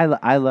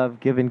love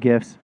giving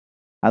gifts.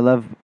 I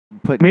love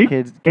putting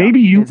kids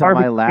on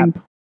my lap.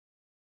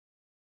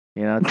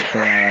 You know, it's the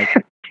thing I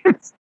like.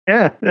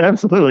 Yeah,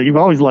 absolutely. You've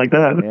always liked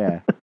that.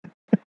 Yeah.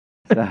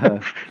 So,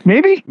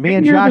 maybe me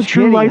and Josh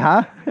Giddey,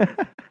 huh?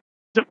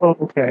 Oh,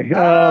 okay.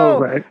 Oh,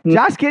 right.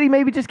 Josh Giddey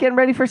maybe just getting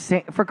ready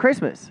for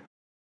Christmas.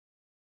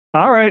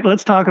 All right,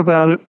 let's talk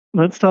about it.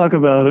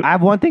 I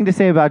have one thing to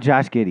say about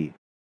Josh Giddey.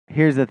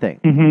 Here's the thing.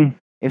 Mm-hmm.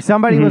 If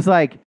somebody was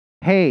like,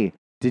 "Hey,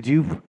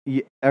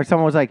 or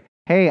someone was like,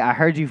 "Hey, I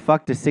heard you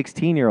fucked a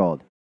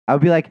 16-year-old," I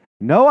would be like,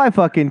 "No, I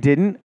fucking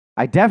didn't.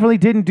 I definitely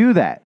didn't do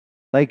that."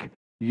 Like,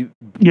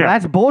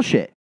 that's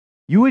bullshit.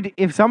 You would,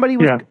 if somebody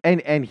was,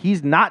 and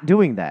he's not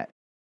doing that.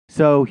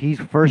 So he's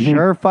for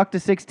sure fucked a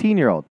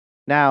 16-year-old.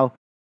 Now,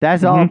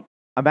 that's all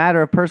a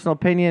matter of personal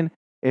opinion.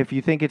 If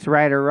you think it's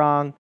right or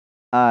wrong,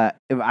 I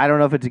don't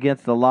know if it's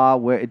against the law.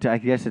 I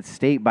guess it's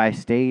state by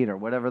state or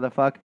whatever the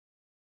fuck.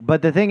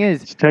 But the thing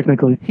is,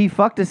 technically, he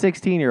fucked a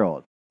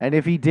 16-year-old. And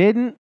if he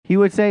didn't, he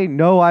would say,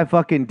 "No, I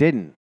fucking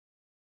didn't."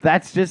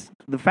 That's just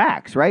the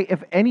facts, right?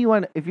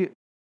 Am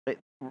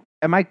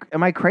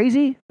I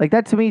crazy? Like,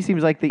 that to me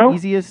seems like the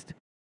easiest,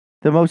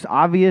 the most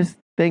obvious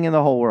thing in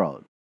the whole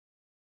world.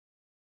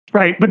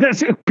 Right, but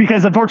that's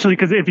because unfortunately,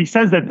 because if he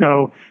says that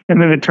though, and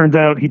then it turns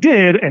out he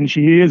did, and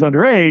she is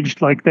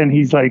underage, like then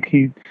he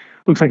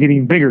looks like an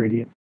even bigger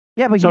idiot.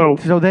 Yeah, but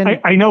so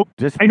then I know,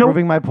 just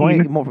proving my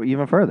point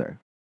even further.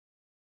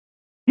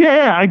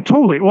 Yeah, I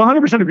totally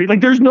 100% agree. Like,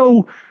 there's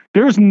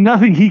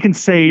nothing he can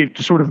say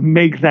to sort of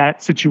make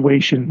that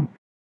situation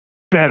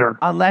better,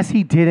 unless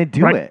he didn't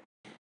do it,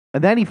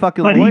 and then he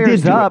fucking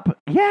lawyers up.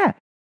 Yeah,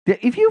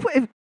 if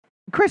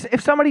Kris,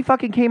 if somebody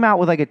fucking came out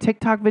with like a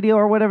TikTok video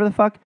or whatever the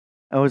fuck,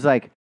 and was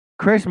like,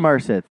 Kris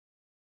Merceth,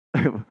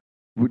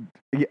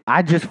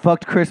 I just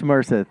fucked Kris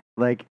Merceth.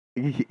 Like,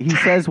 he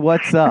says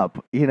what's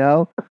up, you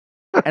know?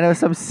 And it was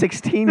some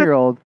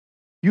 16-year-old,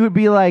 you would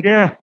be like,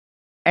 yeah.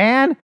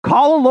 And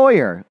call a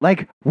lawyer.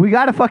 Like, we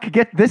gotta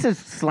fucking this is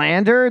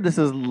slander. This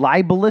is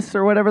libelous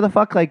or whatever the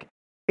fuck. Like,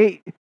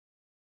 it.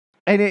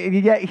 And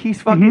yet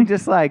he's fucking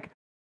just like,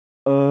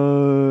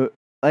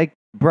 like,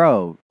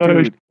 bro,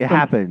 dude, it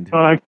happened.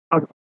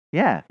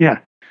 Yeah. Yeah.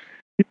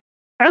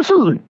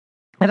 Absolutely.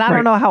 And I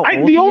don't know how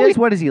old he is.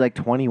 What is he, like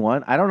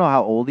 21? I don't know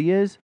how old he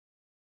is.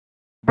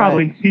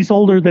 Probably. He's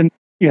older than,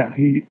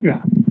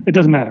 it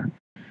doesn't matter.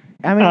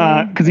 I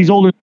mean, because he's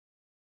older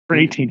than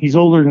 18. He's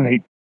older than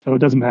 8, so it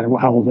doesn't matter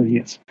how old he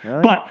is.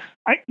 Really? But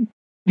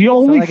the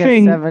only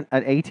thing. An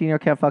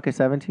 18-year-old can't fuck a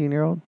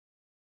 17-year-old?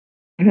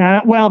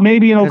 Well,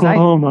 maybe in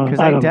Oklahoma. Because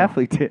I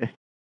definitely did.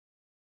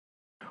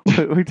 What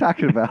are we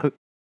talking about?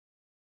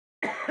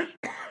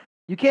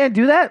 You can't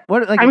do that?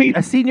 What? Like,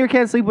 a senior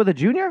can't sleep with a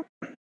junior?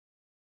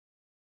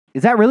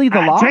 Is that really the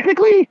law?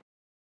 Technically,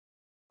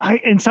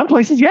 in some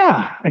places,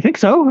 yeah, I think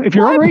so. If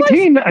you're over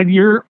 18 and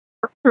you're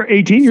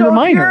 18, you're a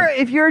minor.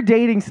 If you're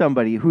dating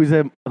somebody who's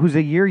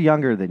a year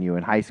younger than you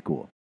in high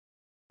school,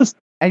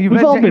 and you've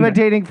been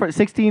dating for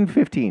 16,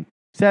 15,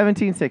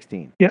 17,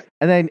 16, yeah,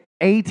 and then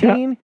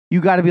 18,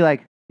 you got to be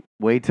like,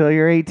 wait till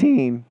you're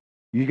 18.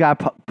 You got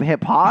to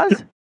hit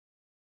pause.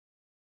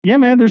 Yeah,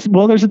 man. There's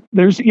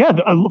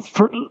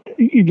for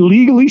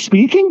legally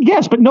speaking,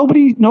 yes, but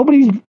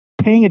nobody's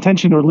paying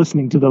attention or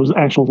listening to those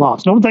actual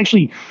laws. No one's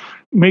actually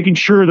making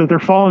sure that they're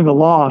following the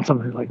law on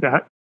something like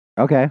that.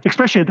 Okay,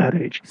 especially at that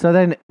age. So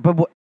then,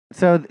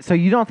 so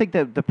you don't think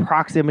that the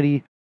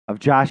proximity of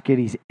Josh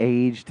Giddey's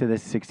age to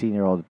this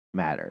 16-year-old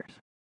matters?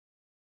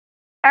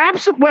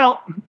 Absolutely.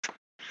 Well,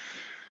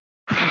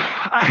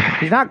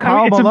 he's not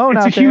Karl Malone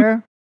out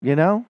there, you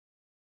know?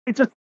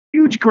 It's a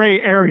huge gray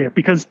area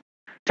because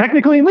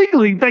technically and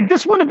legally, like,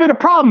 this wouldn't have been a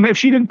problem if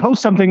she didn't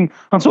post something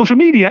on social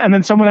media and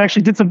then someone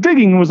actually did some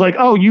digging and was like,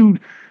 oh, you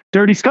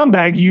dirty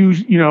scumbag,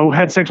 you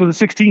had sex with a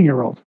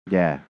 16-year-old.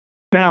 Yeah.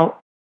 Now,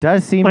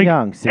 does seem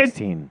young,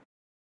 16.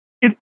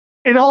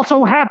 It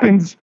also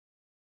happens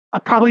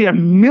probably a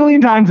million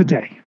times a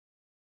day.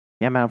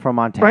 Yeah, man, I'm from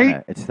Montana.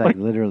 Right? It's like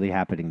literally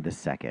happening this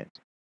second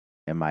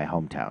in my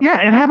hometown. Yeah,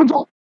 it happens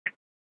all.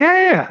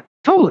 Yeah,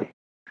 totally.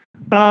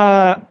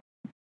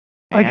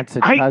 Aunts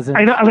and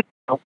cousins.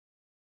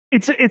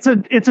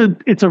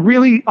 It's a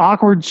really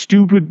awkward,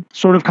 stupid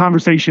sort of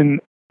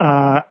conversation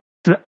on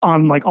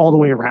like all the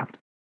way around.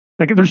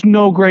 Like, there's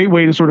no great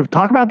way to sort of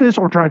talk about this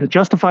or try to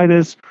justify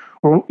this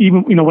or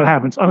even, what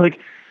happens. Like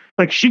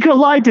she could have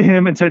lied to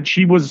him and said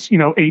she was,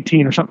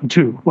 18 or something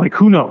too. Like,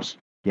 who knows?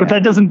 Yeah. But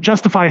that doesn't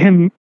justify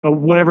him,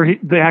 whatever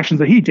the actions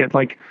that he did.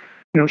 Like,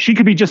 she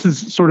could be just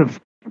as sort of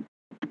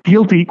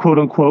guilty, quote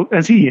unquote,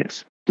 as he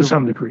is to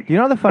some degree.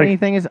 The funny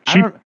thing is,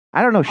 I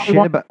don't know shit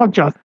about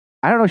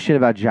I don't know shit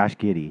about Josh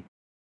Giddey.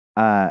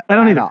 I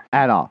don't either.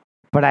 At all.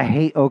 But I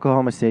hate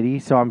Oklahoma City,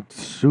 so I'm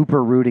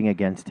super rooting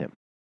against him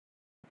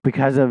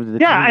because of the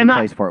team he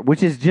plays for,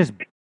 which is just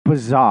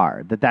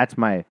bizarre. That's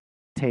my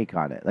take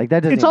on it. Like,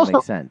 that doesn't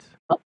make sense.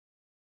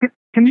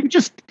 Can you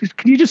just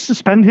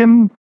suspend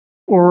him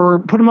or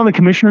put him on the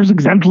commissioner's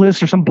exempt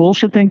list or some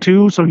bullshit thing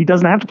too, so he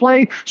doesn't have to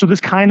play? So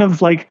this kind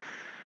of like,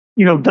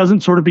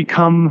 doesn't sort of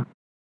become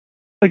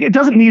like, it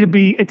doesn't need to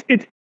be.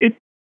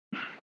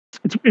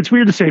 It's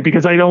weird to say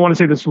because I don't want to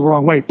say this the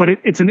wrong way, but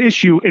it's an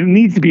issue. It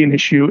needs to be an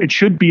issue. It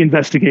should be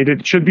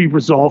investigated. It should be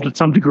resolved at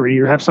some degree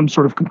or have some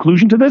sort of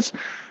conclusion to this.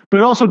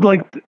 But also,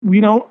 like, we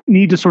don't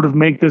need to sort of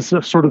make this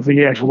sort of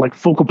the actual like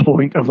focal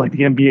point of like the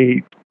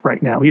NBA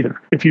right now either.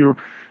 If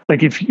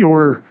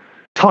you're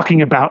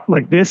talking about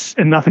like this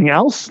and nothing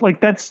else,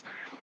 like that's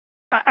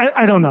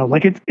I don't know.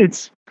 Like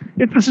this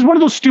is one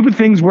of those stupid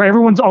things where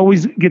everyone's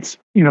always gets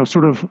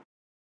sort of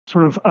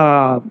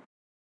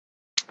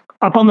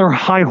up on their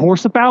high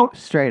horse about.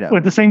 Straight up. But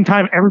at the same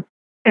time,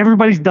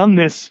 everybody's done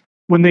this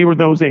when they were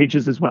those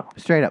ages as well.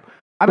 Straight up.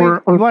 I mean,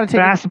 you want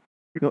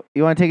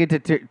to take it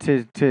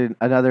to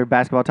another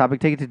basketball topic?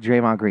 Take it to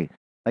Draymond Green.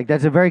 Like,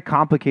 that's a very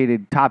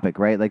complicated topic,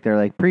 right? Like, they're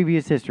like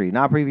previous history,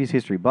 not previous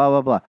history, blah,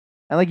 blah, blah.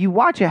 And like, you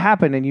watch it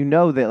happen and you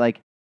know that like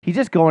he's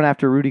just going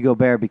after Rudy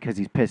Gobert because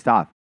he's pissed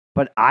off.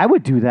 But I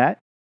would do that.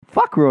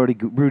 Fuck Rudy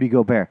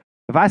Gobert.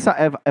 If I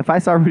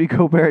saw Rudy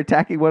Gobert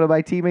attacking one of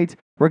my teammates,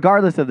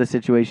 regardless of the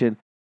situation,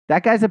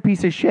 that guy's a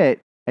piece of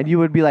shit, and you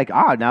would be like,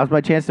 now's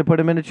my chance to put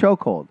him in a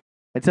chokehold.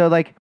 And so,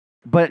 like,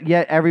 but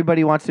yet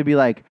everybody wants to be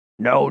like,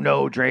 no,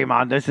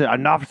 Draymond, this is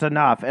enough's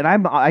enough. And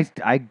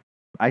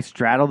I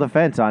straddle the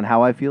fence on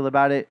how I feel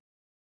about it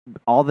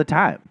all the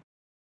time.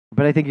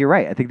 But I think you're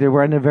right. I think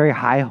we're in a very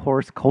high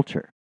horse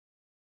culture.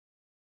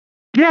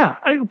 Yeah,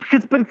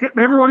 but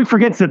everybody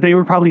forgets that they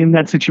were probably in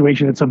that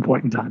situation at some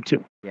point in time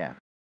too. Yeah,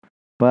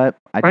 but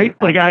I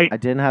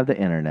didn't have the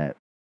internet,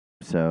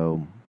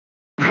 so.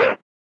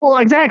 Well,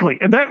 exactly,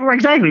 and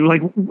exactly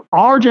like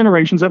our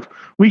generations, if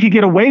we could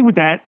get away with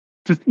that,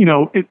 to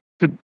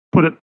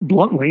put it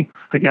bluntly,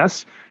 I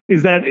guess,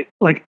 is that it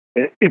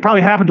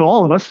probably happened to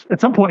all of us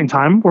at some point in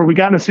time where we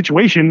got in a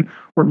situation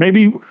where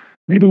maybe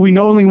we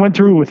knowingly went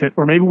through with it,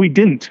 or maybe we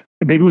didn't,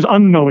 and maybe it was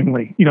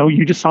unknowingly.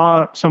 You just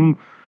saw some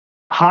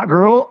hot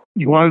girl,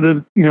 you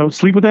wanted to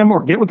sleep with them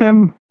or get with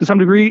them to some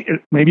degree.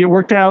 Maybe it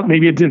worked out,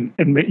 maybe it didn't,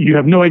 and you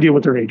have no idea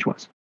what their age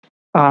was.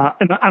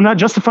 And I'm not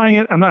justifying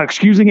it, I'm not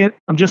excusing it,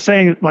 I'm just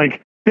saying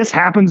like this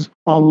happens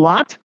a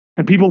lot,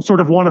 and people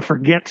sort of want to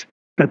forget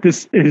that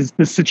this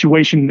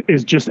situation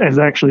is just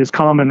as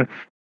common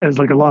as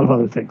like a lot of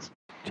other things.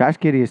 Josh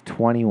Giddey is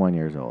 21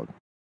 years old.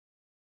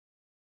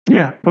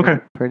 Yeah. Okay.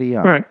 Pretty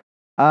young. All right.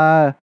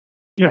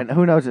 Yeah. And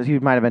who knows? He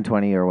might have been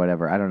 20 or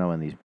whatever. I don't know when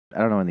these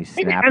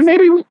snaps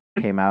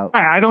came out.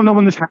 I don't know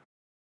when this happened.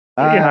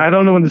 I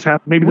don't know when this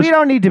happened. Maybe we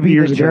don't need to be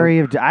the jury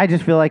of. I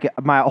just feel like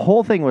my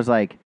whole thing was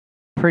like,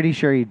 pretty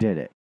sure he did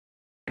it,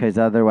 because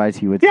otherwise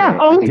he would say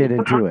I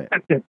didn't do it.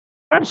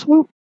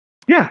 Absolutely.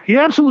 Yeah, he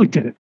absolutely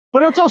did it.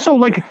 But it's also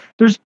like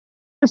this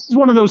is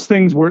one of those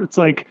things where it's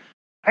like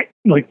I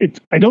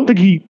don't think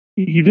he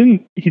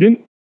didn't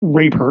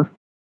rape her.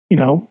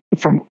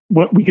 From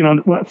what we can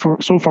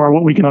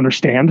what we can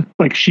understand,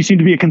 like she seemed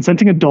to be a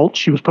consenting adult.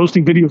 She was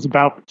posting videos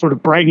about sort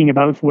of bragging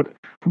about it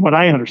from what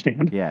I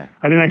understand. Yeah,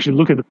 I didn't actually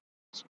look at it.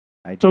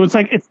 So it's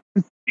like it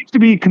seems to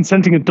be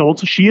consenting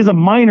adults. She is a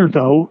minor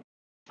though,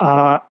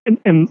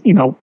 and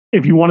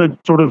if you want to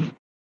sort of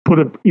put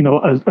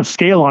a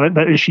scale on it,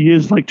 that is, she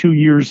is like 2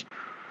 years,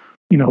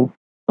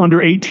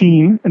 under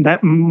 18, and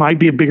that might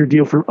be a bigger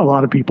deal for a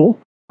lot of people.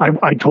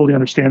 I totally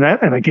understand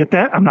that, and I get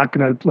that. I'm not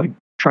going to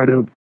try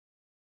to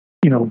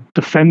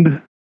defend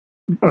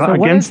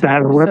against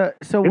that or whatever.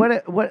 So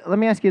what? Let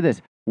me ask you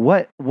this: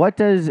 What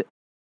does?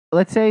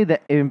 Let's say the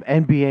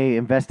NBA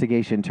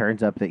investigation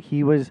turns up that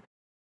he was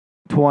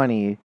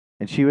 20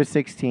 and she was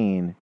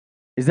 16.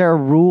 Is there a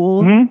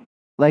rule? Mm-hmm.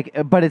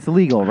 But it's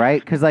legal,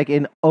 right? Because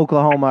in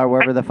Oklahoma or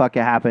wherever the fuck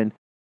it happened,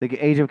 the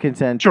age of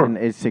consent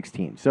is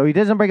 16. So he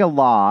doesn't break a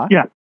law.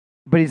 Yeah.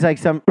 But he's like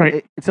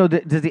right. So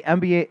does the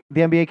NBA?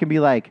 The NBA can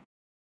be like,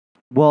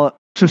 well,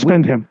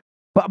 suspend him.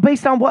 But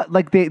based on what?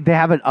 They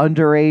have an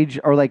underage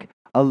or a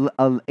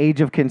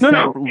age of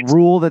consent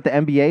rule that the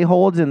NBA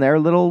holds in their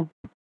little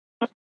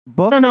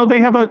book? No, they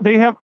have a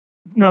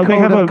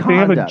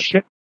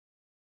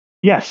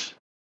yes,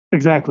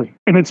 exactly.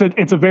 And it's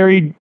a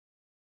very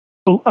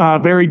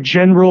very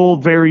general,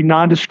 very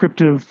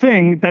non-descriptive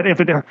thing that if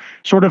it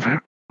sort of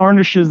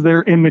tarnishes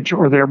their image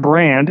or their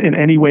brand in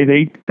any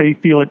way they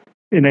feel it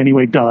in any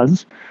way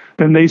does,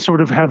 then they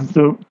sort of have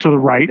the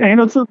right, and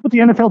it's what the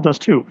NFL does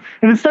too,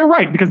 and it's their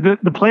right, because the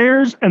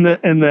players and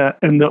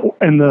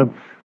the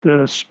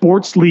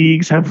sports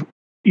leagues have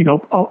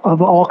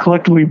all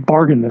collectively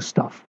bargained this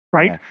stuff,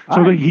 right? Yeah.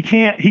 So he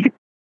can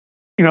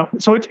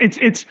so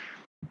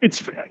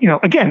it's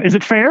again, is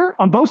it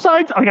fair on both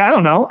sides? I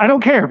don't know, I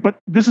don't care, but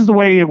this is the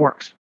way it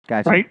works.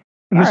 Gotcha. Right?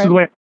 And this is the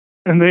way,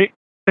 and they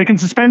can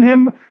suspend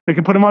him, they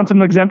can put him on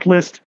some exempt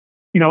list.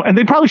 And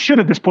they probably should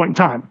at this point in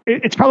time.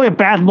 It's probably a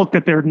bad look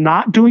that they're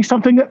not doing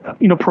something,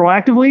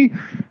 proactively,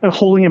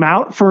 holding him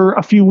out for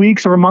a few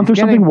weeks or a month or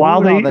something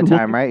while they. All the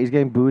time, right? He's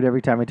getting booed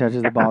every time he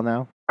touches the ball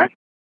now. Right.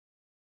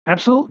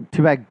 Absolutely.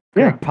 Too bad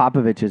Greg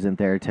Popovich isn't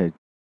there to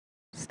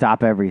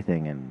stop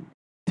everything and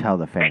tell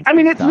the fans. I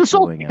mean, this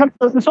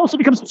also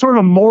becomes sort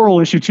of a moral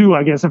issue too,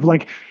 I guess.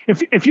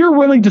 If you're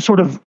willing to sort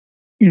of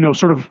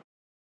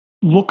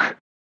look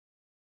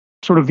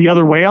sort of the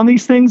other way on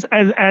these things,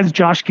 as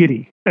Josh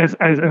Giddey, and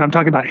I'm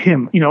talking about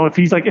him, if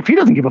he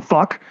doesn't give a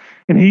fuck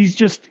and he's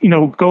just,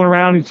 going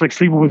around, he's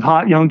sleeping with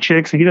hot young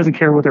chicks and he doesn't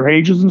care what their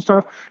ages and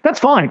stuff, that's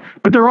fine.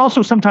 But there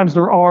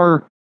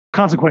are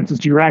consequences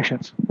to your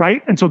actions,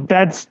 right? And so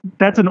that's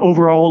an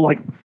overall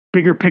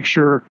bigger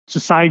picture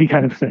society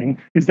kind of thing,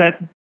 is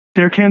that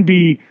there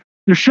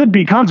should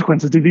be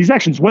consequences to these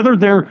actions, whether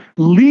they're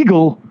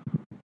legal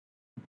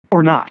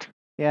or not.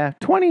 Yeah,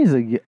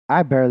 20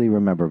 I barely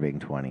remember being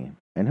 20.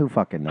 And who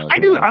fucking knows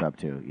what I was up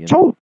to?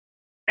 So,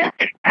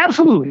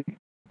 absolutely.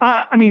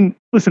 I mean,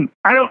 listen,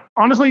 I don't,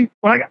 honestly,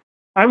 when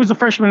I was a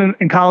freshman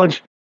in college,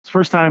 it's the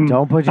first time.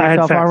 Don't put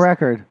yourself on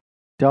record.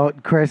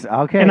 Don't, Kris.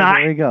 Okay, and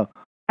there we go.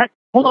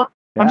 Hold on.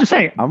 Yeah, I'm just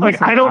saying. I met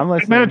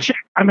a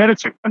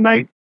chick one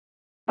night.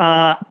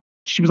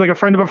 She was a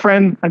friend of a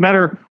friend. I met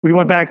her. We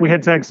went back. We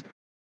had sex.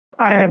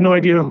 I have no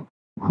idea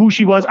who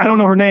she was. I don't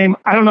know her name.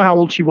 I don't know how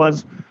old she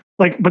was.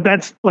 But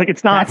that's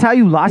it's not. That's how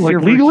you lost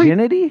your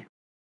virginity?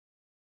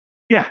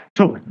 Yeah,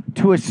 totally.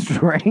 To a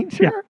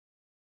stranger?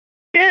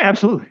 Yeah,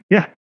 absolutely.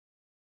 Yeah.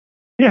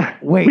 Yeah.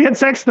 Wait. We had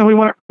sex, then we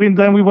went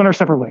our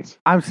separate ways.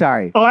 I'm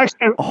sorry. Oh,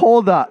 actually,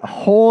 hold on.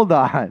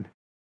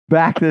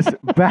 Back the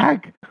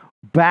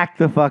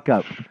fuck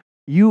up.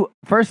 You,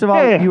 first of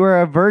all, you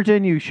were a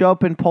virgin. You show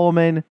up in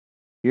Pullman.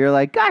 You're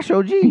like, gosh,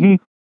 OG,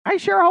 I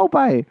sure hope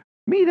I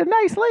meet a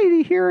nice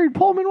lady here in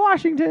Pullman,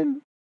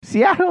 Washington.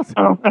 Seattle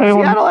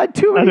had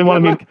too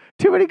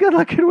many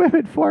good-looking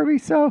women for me,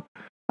 so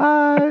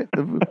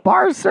the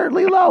bar's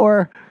certainly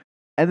lower.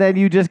 And then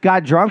you just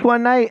got drunk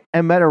one night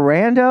and met a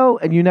rando,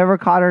 and you never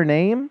caught her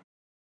name?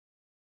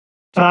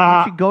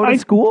 Did she go to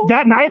school?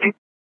 That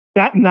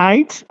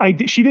night,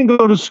 she didn't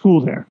go to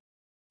school there.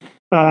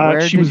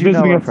 She was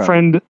visiting a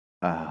friend.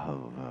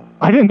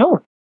 I didn't know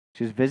her.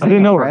 She was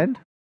visiting a friend?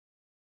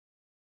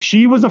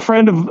 She was a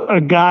friend of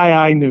a guy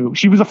I knew.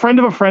 She was a friend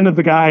of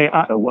the guy,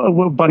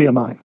 a buddy of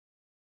mine.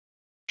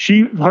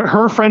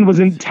 Her friend was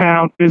in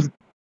town.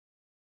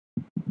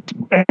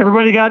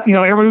 Everybody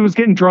was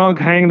getting drunk,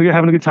 having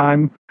a good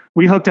time.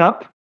 We hooked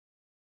up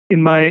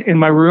in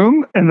my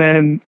room, and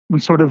then we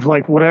sort of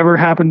like whatever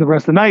happened the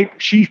rest of the night.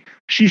 She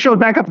showed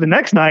back up the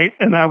next night,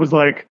 and I was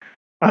like,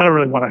 I don't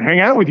really want to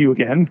hang out with you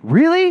again.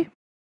 Really?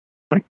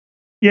 Like,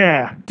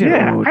 yeah, dude.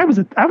 Yeah. I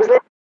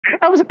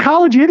was a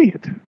college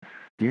idiot.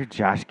 You're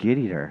Josh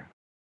Giddey her.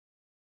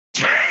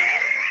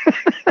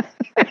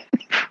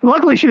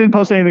 Luckily, she didn't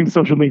post anything to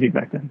social media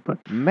back then. But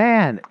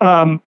man,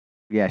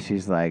 yeah,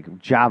 she's like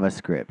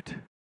JavaScript.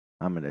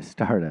 I'm gonna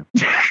start a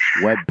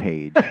web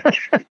page.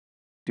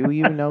 Do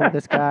you know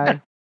this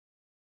guy?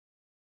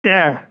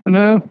 Yeah,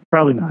 no,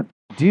 probably not.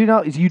 Do you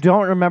know? You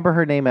don't remember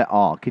her name at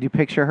all? Could you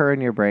picture her in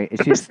your brain?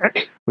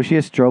 Was she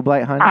a strobe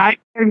light honey?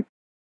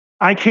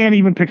 I can't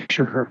even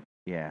picture her.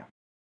 Yeah.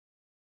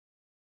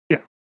 Yeah.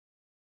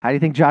 How do you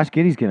think Josh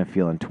Giddey's gonna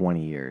feel in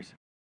 20 years?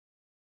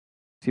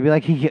 He'd be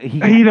like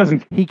he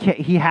doesn't. He can't.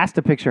 He has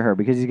to picture her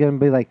because he's gonna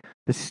be like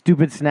the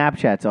stupid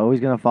Snapchat's always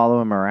gonna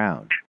follow him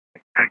around.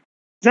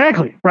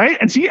 Exactly right.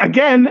 And see,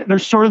 again,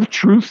 there's sort of the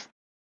truth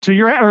to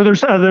your, or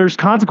there's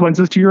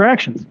consequences to your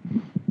actions.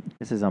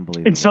 This is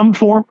unbelievable. In some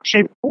form,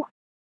 shape, or form.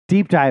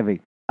 Deep diving.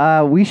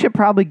 We should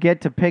probably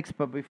get to picks,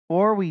 but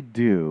before we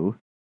do,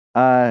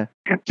 did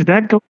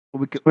that go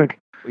quick?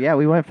 Yeah,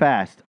 we went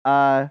fast.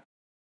 Yeah,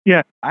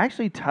 I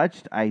actually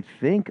touched, I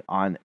think,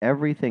 on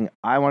everything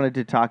I wanted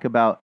to talk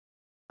about.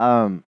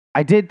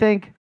 I did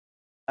think,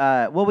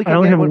 well, we can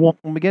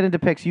when we get into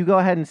picks, you go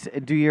ahead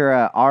and do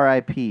your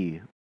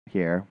RIP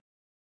here.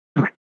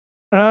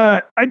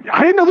 I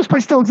didn't know this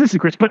place still existed,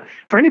 Kris, but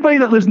for anybody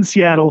that lives in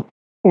Seattle,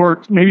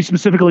 or maybe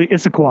specifically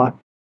Issaquah,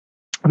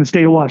 in the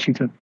state of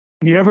Washington,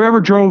 you ever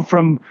drove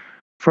from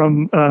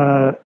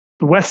the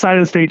west side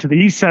of the state to the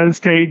east side of the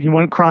state, you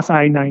went across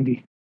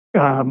I-90,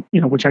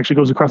 which actually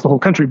goes across the whole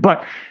country,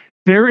 but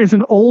there is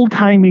an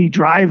old-timey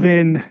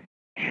drive-in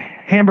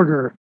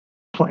hamburger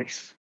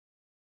place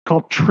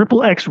called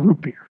Triple X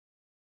Root Beer.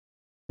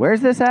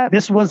 Where's this at?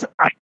 It's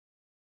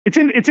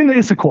in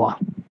Issaquah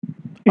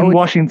in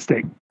Washington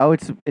State. Oh,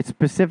 it's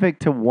specific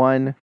to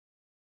one.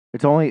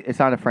 It's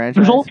not a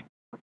franchise.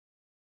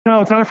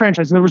 No, it's not a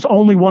franchise. There was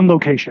only one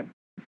location,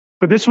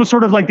 but this was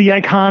sort of like the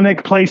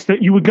iconic place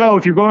that you would go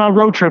if you're going on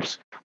road trips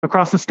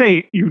across the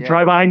state. You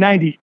drive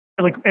I-90.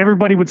 Like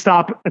everybody would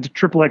stop at the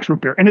Triple X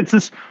Root Beer, and it's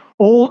this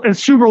old,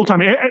 it's super old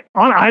time.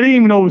 I didn't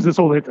even know it was this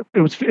old.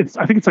 It's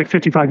I think it's like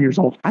 55 years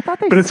old. I thought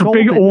but it's a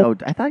big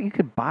old. I thought you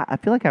could buy. I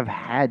feel like I've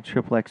had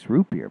Triple X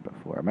Root Beer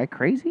before. Am I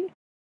crazy?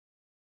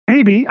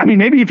 Maybe. I mean,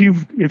 maybe if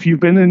you've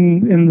been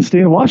in the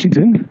state of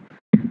Washington,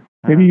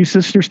 maybe your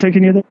sister's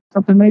taking you there.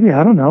 Something maybe,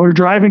 I don't know. Or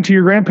driving to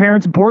your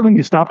grandparents in Portland,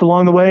 you stopped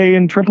along the way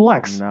in Triple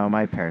X. No,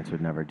 my parents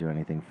would never do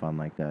anything fun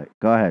like that.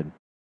 Go ahead.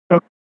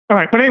 All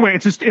right, but anyway,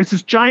 it's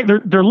this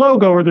giant. Their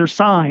logo or their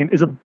sign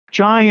is a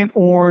giant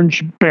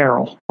orange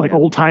barrel, like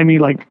old timey,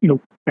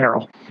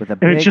 barrel.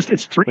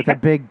 It's three with a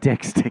big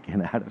dick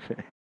sticking out of it,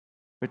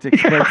 which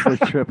explains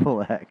the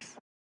Triple X.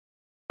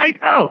 I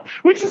know,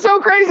 which is so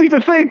crazy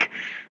to think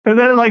that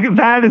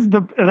that is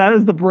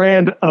the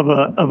brand of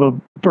a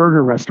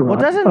burger restaurant. Well,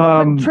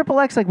 doesn't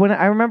Triple X when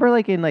I remember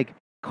in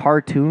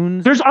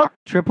cartoons? There's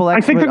Triple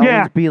X would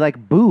always be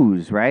like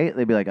booze, right?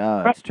 They'd be like,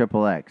 oh, it's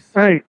Triple X,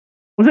 right?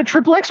 Was it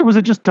Triple X or was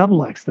it just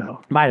Double X though?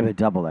 Might have been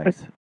Double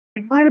X.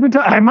 It might have been.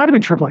 I might have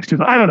been Triple X too.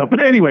 Though. I don't know.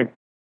 But anyway,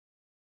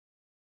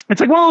 it's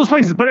like one of those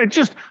places. But I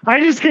just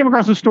came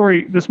across a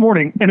story this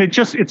morning, and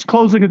it's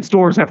closing its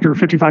doors after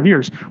 55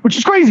 years, which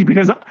is crazy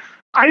because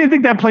I didn't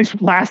think that place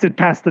lasted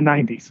past the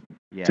 90s.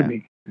 To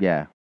me,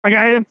 yeah. Like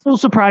I am so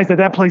surprised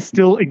that place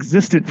still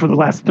existed for the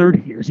last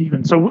 30 years,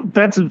 even. So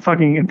that's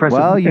fucking impressive.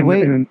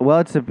 Well,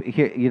 it's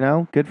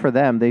good for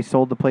them. They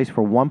sold the place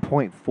for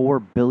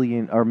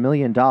 $1.4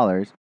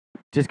 million.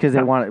 Just because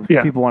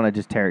people want to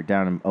just tear it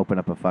down and open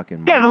up a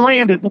fucking the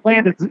land is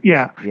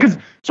because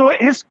so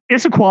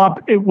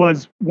Issaquah, it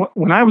was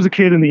when I was a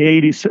kid in the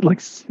 80s, like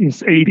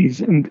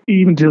 80s and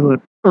even to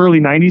the early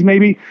 90s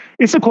maybe.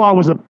 Issaquah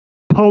was a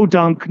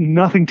podunk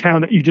nothing town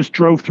that you just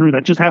drove through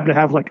that just happened to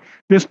have like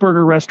this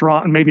burger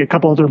restaurant and maybe a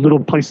couple other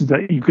little places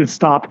that you could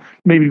stop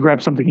maybe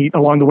grab something to eat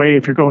along the way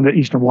if you're going to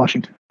Eastern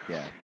Washington.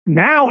 Yeah.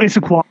 Now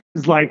Issaquah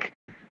is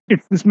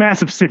it's this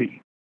massive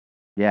city.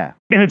 Yeah.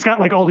 And it's got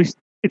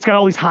It's got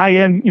all these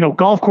high-end,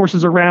 golf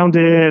courses around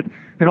it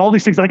and all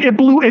these things. Like it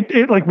blew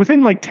it like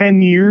within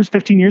 10 years,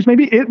 15 years,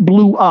 maybe it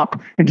blew up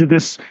into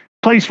this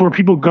place where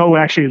people go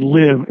actually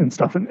live and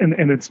stuff,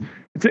 and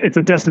it's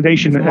a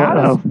destination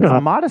is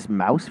Modest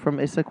Mouse from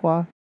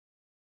Issaquah?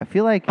 I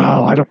feel like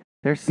I don't.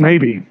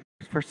 Maybe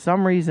for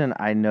some reason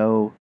I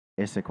know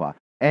Issaquah.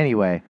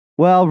 Anyway,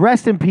 well,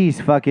 rest in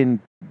peace,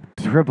 fucking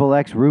Triple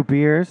X root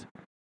beers.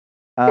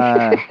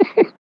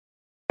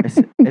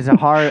 It's a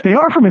hard. They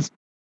are from his.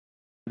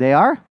 They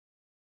are.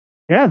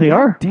 Yeah, they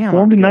are. Damn,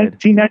 formed in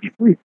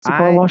 1993.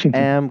 I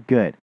Washington. am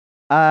good.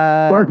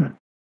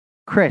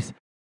 Kris,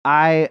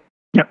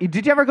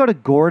 did you ever go to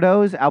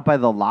Gordo's out by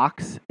the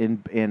locks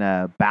in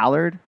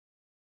Ballard?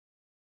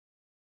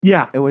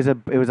 Yeah, it was a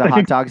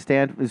hot dog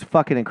stand. It was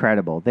fucking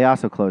incredible. They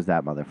also closed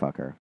that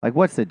motherfucker. Like,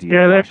 what's the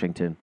deal,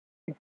 Washington?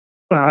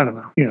 I don't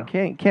know. You know,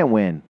 can't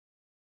win.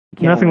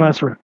 Nothing lasts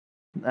forever.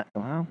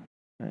 Well,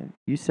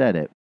 you said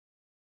it.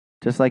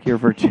 Just like your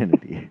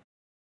virginity.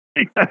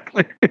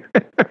 Exactly.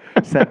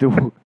 Set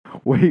to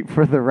wait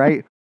for the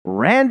right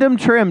random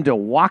trim to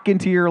walk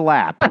into your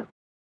lap.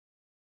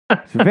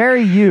 It's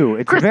very you.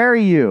 It's Kris,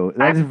 very you.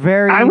 That is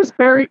very. I was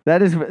very.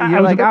 That is.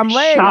 You're like, I'm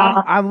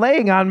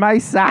laying on my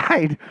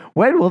side.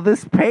 When will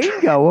this pain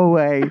go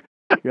away?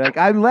 You're like,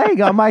 I'm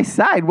laying on my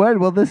side. When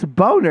will this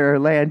boner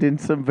land in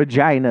some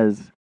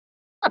vaginas?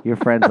 Your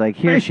friend's like,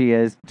 here she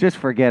is. Just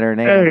forget her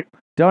name. Hey.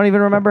 Don't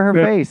even remember her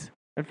face.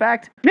 In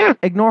fact,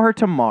 ignore her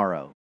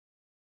tomorrow.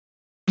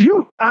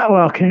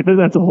 Well, okay, but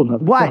that's a whole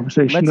nother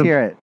conversation. Let's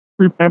hear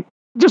it.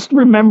 Just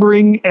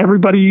remembering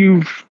everybody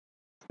you've,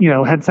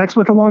 had sex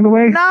with along the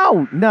way.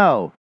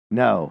 No.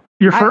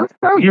 Your first?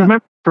 You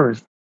remember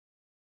first?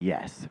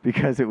 Yes,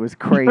 because it was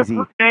crazy.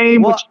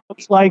 Name, which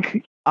looks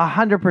like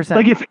 100%.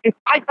 Like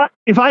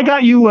if I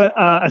got you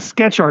a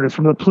sketch artist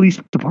from the police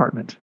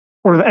department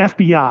or the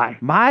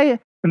FBI,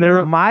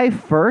 my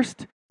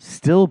first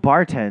still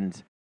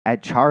bartends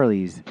at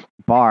Charlie's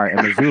bar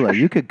in Missoula.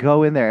 You could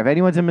go in there. If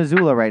anyone's in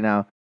Missoula right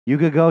now, you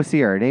could go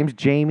see her. Her name's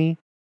Jamie.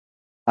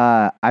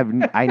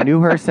 I knew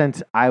her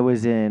since I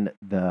was in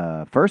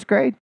the first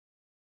grade.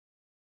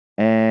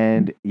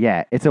 And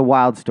yeah, it's a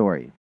wild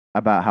story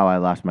about how I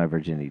lost my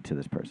virginity to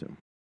this person.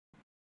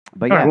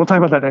 But yeah, all right, we'll talk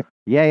about that next.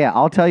 Yeah,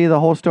 I'll tell you the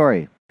whole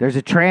story. There's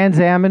a Trans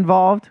Am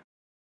involved.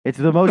 It's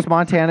the most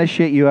Montana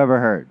shit you ever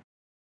heard.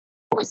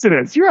 Of course it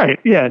is. You're right.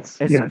 Yeah,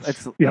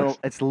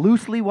 it's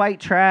loosely white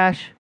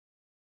trash.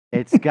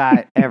 It's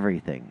got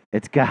everything.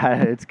 It's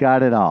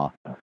got it all.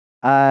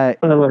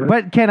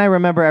 But can I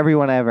remember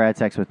everyone I ever had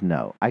sex with?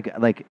 No.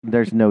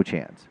 There's no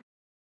chance.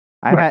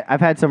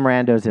 I've had some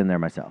randos in there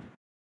myself.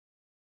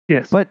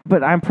 Yes.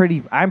 But I'm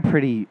pretty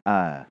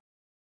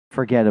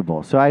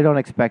forgettable. So I don't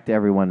expect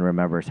everyone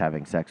remembers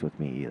having sex with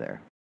me either.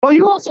 Well,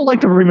 you also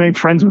like to remain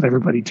friends with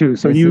everybody too.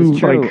 So this is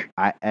true.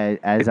 I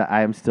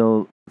am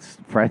still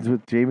friends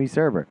with Jamie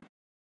Serber.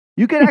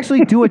 You could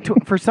actually do it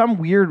for some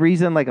weird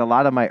reason. Like, a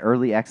lot of my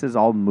early exes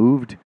all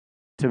moved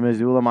to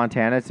Missoula,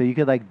 Montana, so you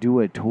could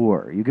do a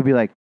tour. You could be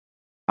like,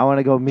 I want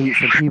to go meet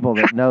some people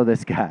that know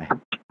this guy.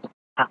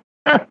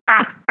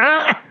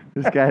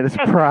 This guy at his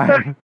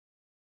prime.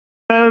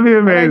 That'd be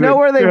amazing. And I know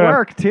where they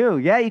work too.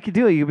 Yeah, you could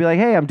do it. You'd be like,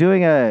 hey, I'm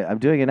doing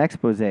an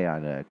expose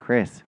on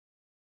Kris.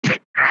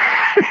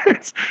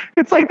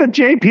 It's like the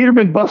Jay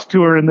Peterman bus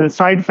tour in the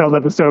Seinfeld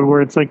episode where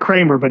it's like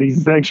Kramer, but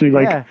he's actually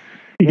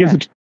he gives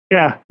it.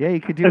 Yeah, you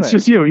could do it. It's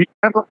just you. You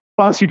have a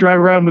bus, you drive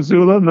around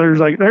Missoula, and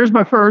there's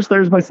my first,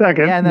 there's my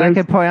second. Yeah, and then I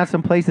can point out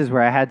some places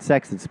where I had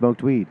sex and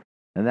smoked weed.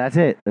 And that's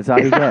it. That's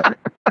all you get.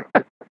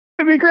 It'd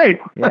be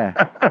great.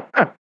 Yeah.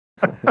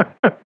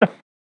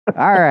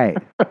 All right.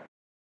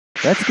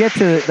 Let's get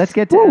to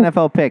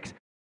NFL picks.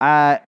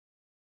 I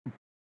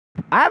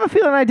have a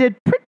feeling I did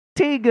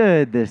pretty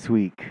good this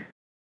week.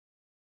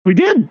 We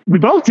did. We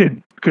both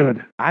did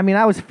good. I mean,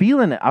 I was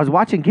feeling it. I was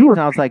watching games and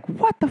I was like,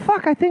 what the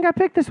fuck? I think I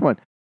picked this one.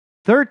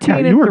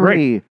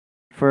 13-3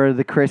 for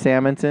the Chris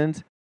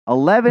Ammondsons.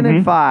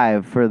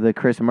 11-5 for the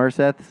Chris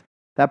Merceths.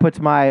 That puts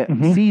my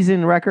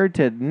season record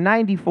to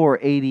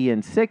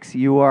 94-80-6.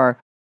 You are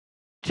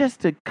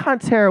just a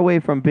cunt's hair away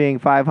from being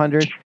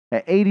 500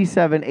 at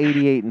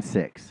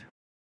 87-88-6.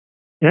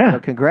 Yeah. So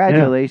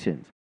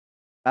congratulations.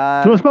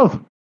 To us both.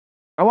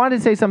 I wanted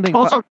to say something.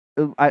 Also,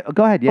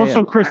 go ahead. Yeah.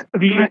 Also, Kris,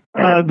 the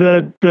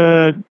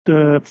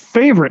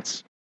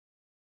favorites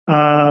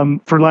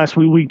for last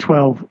week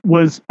 12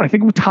 was, I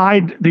think, we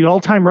tied the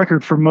all-time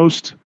record for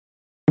most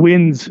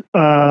wins. We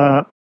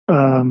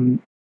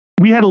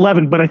had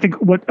 11, but I think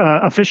what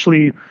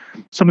officially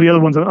some of the other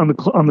ones on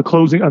the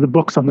closing of the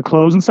books on the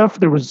close and stuff,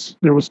 there was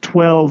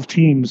 12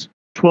 teams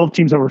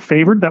that were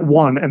favored that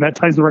won, and that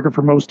ties the record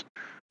for most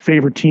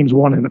favored teams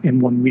won in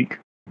 1 week.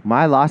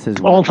 My losses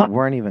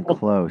weren't even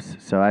close,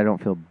 so I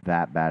don't feel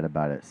that bad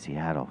about it.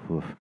 Seattle,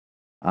 oof.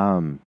 I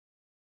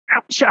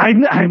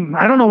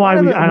don't know why.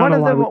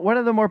 One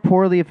of the more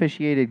poorly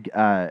officiated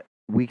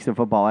weeks of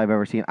football I've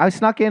ever seen. I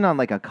snuck in on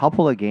a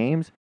couple of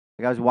games.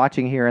 I was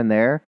watching here and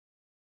there.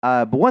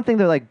 But one thing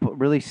that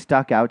really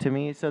stuck out to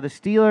me. So the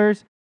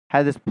Steelers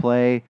had this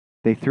play.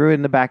 They threw it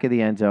in the back of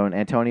the end zone.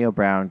 Antonio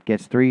Brown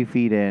gets 3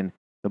 feet in.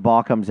 The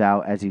ball comes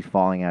out as he's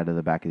falling out of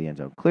the back of the end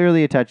zone.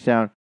 Clearly a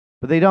touchdown,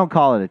 but they don't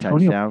call it a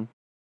touchdown.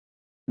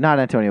 not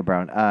Antonio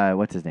Brown.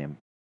 What's his name?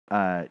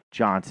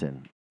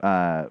 Johnson.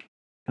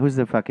 Who's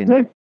the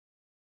fucking?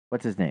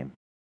 What's his name?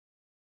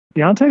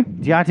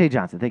 Deontay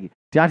Johnson. Thank you,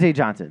 Deontay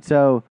Johnson.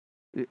 So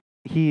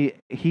he.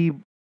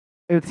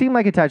 It seemed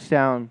like a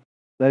touchdown.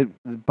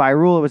 By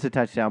rule, it was a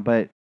touchdown,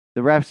 but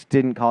the refs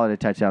didn't call it a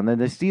touchdown. Then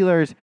the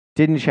Steelers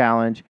didn't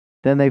challenge.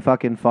 Then they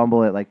fucking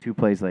fumble it like 2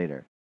 plays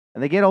later.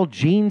 And they get old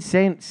Gene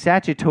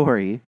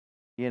Statutory,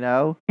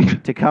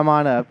 to come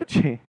on up.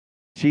 Gene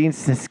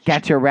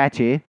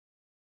Scatcherachi.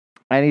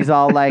 And he's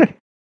all like,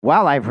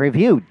 well, I've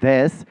reviewed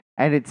this,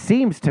 and it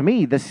seems to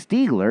me the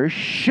Steelers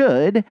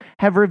should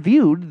have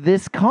reviewed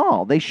this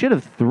call. They should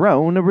have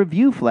thrown a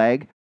review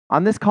flag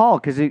on this call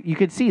because you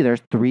could see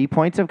there's 3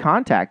 points of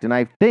contact. And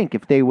I think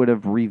if they would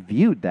have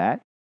reviewed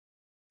that,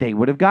 they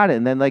would have got it.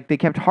 And then they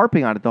kept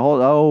harping on it the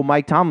whole,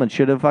 Mike Tomlin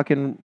should have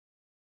fucking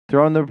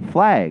thrown the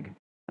flag.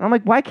 And I'm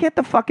like, why can't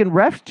the fucking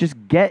refs just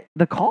get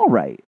the call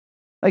right?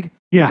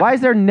 Why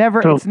is there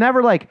never, it's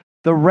never like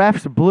the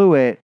refs blew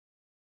it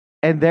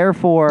and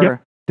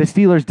therefore the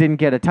Steelers didn't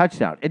get a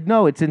touchdown.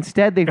 It's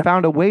instead they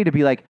found a way to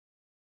be like,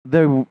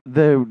 the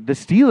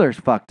Steelers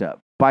fucked up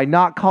by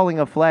not calling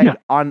a flag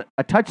on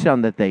a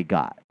touchdown that they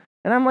got.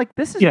 And I'm like,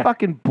 this is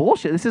fucking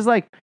bullshit. This is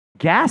like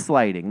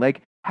gaslighting.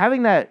 Like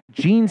having that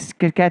Gene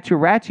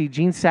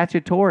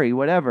Statutory,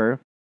 whatever.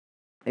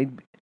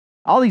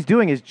 All he's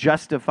doing is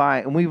justify,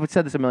 and we've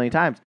said this a million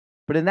times,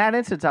 but in that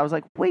instance, I was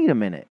like, wait a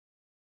minute.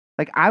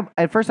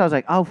 At first I was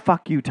like, oh,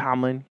 fuck you,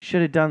 Tomlin. You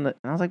should have done that.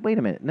 And I was like, wait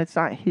a minute. And it's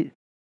not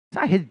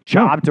his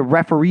job to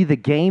referee the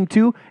game,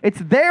 too. It's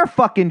their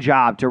fucking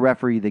job to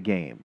referee the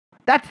game.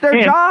 That's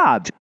their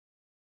job.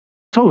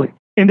 Totally.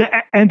 And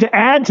to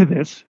add to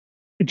this,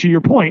 to your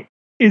point,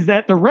 is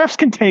that the refs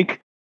can take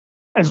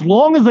as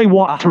long as they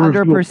want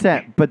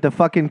 100%, but the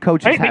fucking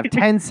coaches have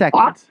 10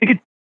 seconds.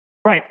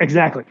 Right,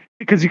 exactly.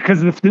 Because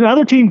if the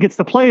other team gets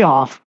the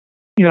playoff,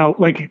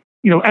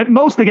 at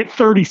most they get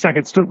 30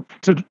 seconds to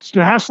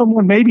have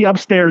someone maybe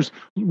upstairs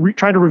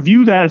try to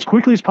review that as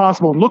quickly as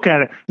possible and look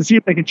at it to see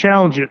if they can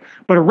challenge it.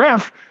 But a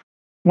ref,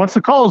 once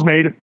the call is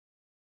made,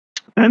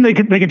 then they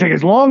can take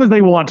as long as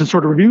they want to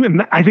sort of review.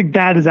 And I think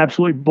that is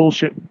absolutely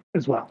bullshit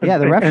as well. Yeah,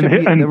 the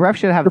ref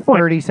should have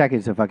 30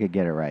 seconds to fucking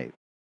get it right.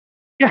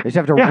 Yeah, they just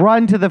have to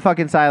run to the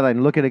fucking sideline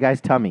and look at a guy's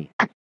tummy.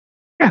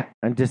 Yeah.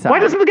 And decide. Why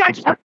doesn't the guy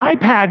just have an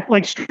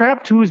iPad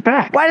strapped to his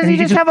back? Why doesn't he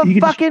just have a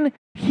fucking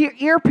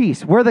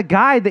earpiece where the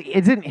guy that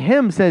isn't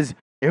him says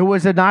it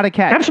was not a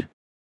catch?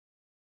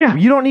 Yeah.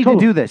 You don't need to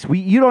do this.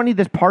 You don't need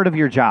this part of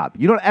your job.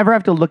 You don't ever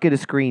have to look at a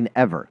screen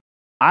ever.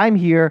 I'm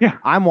here. Yeah.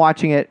 I'm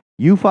watching it.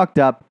 You fucked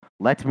up.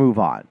 Let's move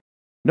on.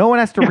 No one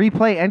has to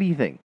replay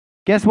anything.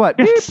 Guess what?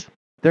 Yes.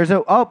 There's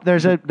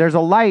a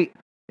light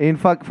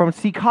from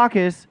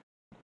Secaucus.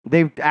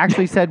 They've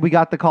actually said we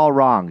got the call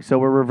wrong, so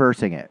we're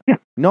reversing it. Yeah.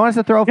 No one has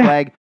to throw a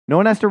flag. No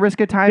one has to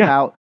risk a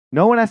timeout. Yeah.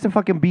 No one has to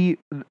fucking be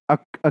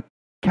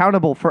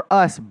accountable for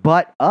us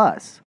but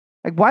us.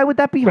 Why would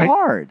that be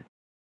hard?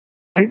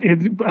 I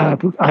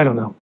don't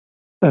know.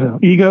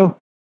 Ego,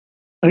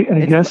 I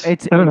guess.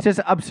 It's just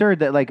absurd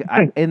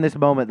that in this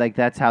moment,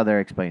 that's how they're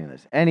explaining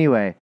this.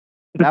 Anyway,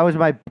 that was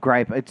my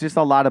gripe. It's just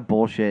a lot of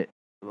bullshit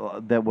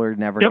that we're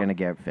never going to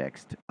get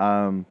fixed.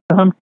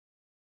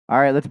 All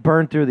right, let's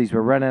burn through these.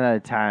 We're running out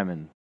of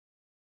time.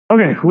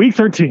 Okay, week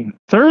 13.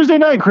 Thursday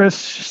night, Kris.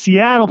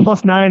 Seattle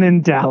 +9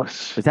 in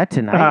Dallas. Is that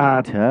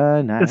tonight?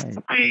 That's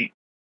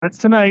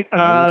tonight.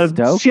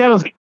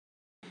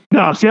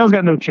 Seattle's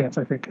got no chance,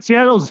 I think.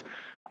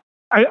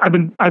 I've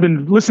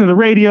been listening to the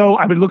radio.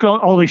 I've been looking at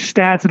all these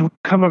stats and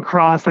come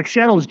across.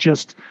 Seattle's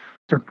just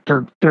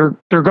they're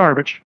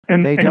garbage.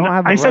 And they don't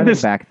have a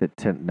running back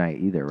tonight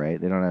either,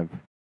 right? They don't have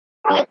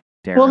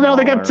Darren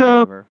they got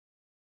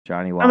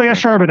Johnny Walker. They got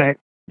Charbonnet.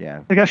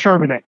 Yeah. They got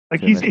Charbonnet.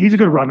 He's a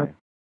good runner.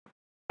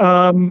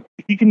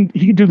 He can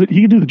do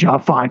the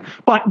job fine.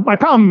 But my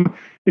problem,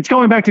 it's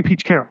going back to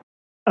Pete Carroll.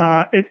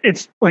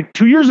 It's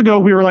 2 years ago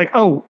we were like,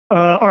 all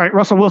right,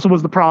 Russell Wilson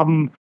was the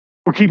problem.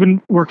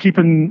 We're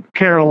keeping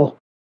Carroll.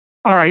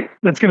 All right,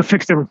 that's going to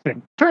fix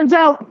everything. Turns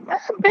out,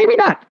 maybe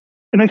not.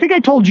 And I think I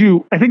told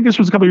you, I think this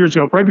was a couple of years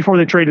ago, right before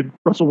they traded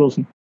Russell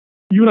Wilson.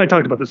 You and I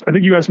talked about this. I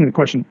think you asked me the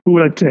question, who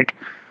would I take?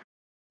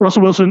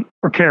 Russell Wilson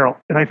or Carroll?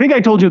 And I think I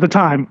told you at the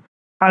time,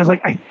 I was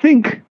like, I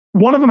think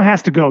one of them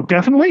has to go,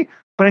 definitely.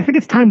 But I think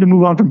it's time to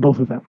move on from both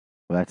of them.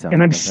 Well, that sounds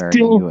like a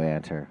very new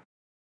answer.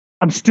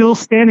 I'm still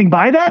standing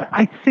by that.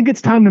 I think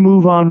it's time to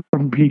move on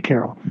from Pete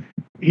Carroll.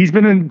 He's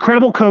been an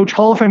incredible coach,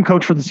 Hall of Fame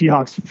coach for the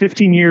Seahawks,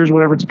 15 years,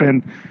 whatever it's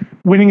been,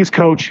 winning as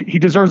coach. He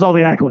deserves all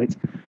the accolades.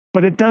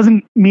 But it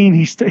doesn't mean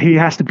he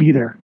has to be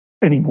there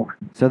anymore.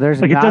 So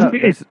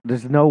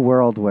there's no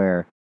world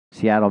where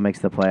Seattle makes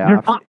the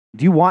playoffs.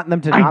 Do you want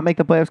them to not make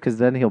the playoffs? Because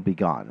then he'll be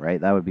gone, right?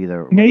 That would be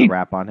the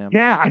wrap on him.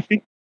 Yeah, I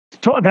think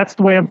that's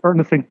the way I'm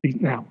starting to think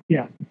now.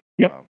 Yeah.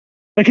 Yep. Wow.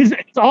 His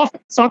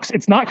offense sucks.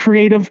 It's not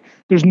creative.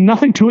 There's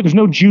nothing to it. There's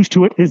no juice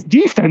to it. His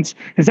defense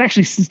is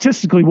actually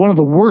statistically one of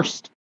the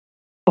worst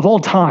of all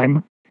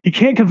time. He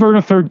can't convert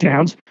on third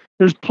downs.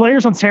 There's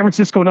players on San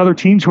Francisco and other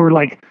teams who are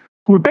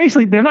who are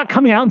basically, they're not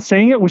coming out and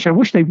saying it, which I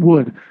wish they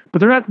would, but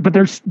they're not. But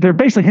they're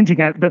basically hinting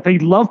at that they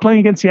love playing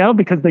against Seattle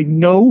because they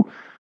know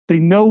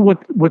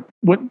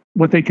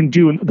what they can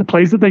do and the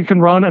plays that they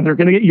can run, and they're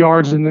going to get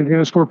yards and they're going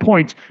to score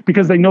points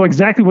because they know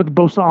exactly what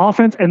both the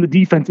offense and the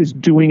defense is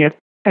doing it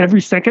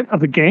every second of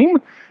the game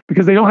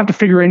because they don't have to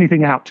figure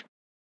anything out.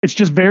 It's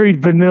just very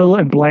vanilla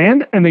and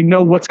bland, and they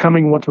know what's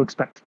coming and what to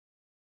expect.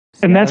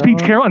 Seattle. And that's Pete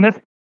Carroll,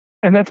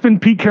 and that's been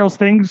Pete Carroll's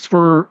things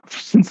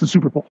since the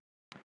Super Bowl.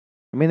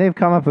 I mean, they've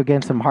come up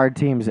against some hard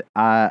teams.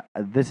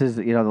 This is,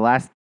 the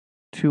last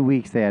 2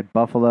 weeks they had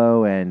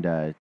Buffalo and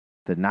the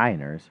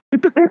Niners.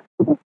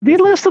 They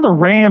lost to the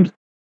Rams.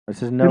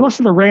 They lost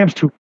to the Rams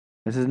too.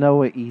 This is no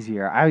way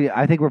easier.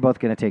 I think we're both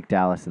going to take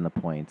Dallas in the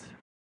points.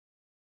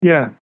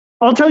 Yeah,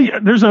 I'll tell you.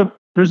 There's a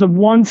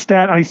one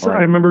stat I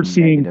remember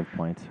seeing. Negative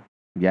points.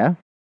 Yeah.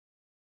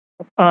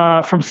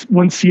 From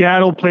when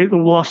Seattle played the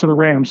loss to the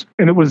Rams,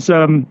 and it was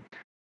the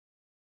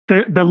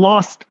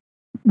loss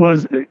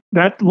was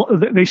that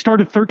they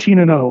started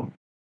 13-0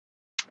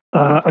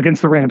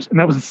 against the Rams, and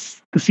that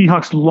was the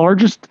Seahawks'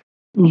 largest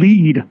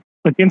lead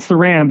against the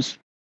Rams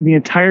in the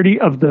entirety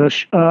of the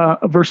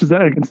versus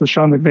that against the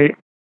Sean McVay.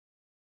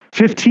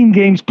 15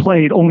 games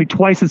played, only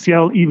twice has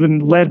Seattle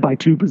even led by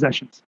 2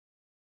 possessions.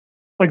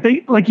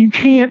 You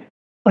can't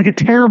a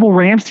terrible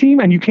Rams team,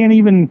 and you can't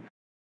even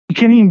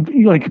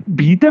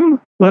beat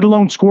them, let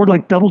alone score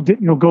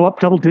go up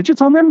double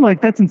digits on them.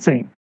 That's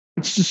insane.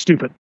 It's just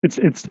stupid. It's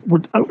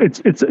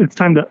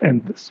time to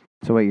end this.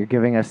 So wait, you're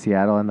giving us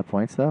Seattle and the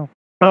points though?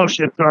 Oh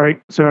shit!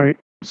 Sorry.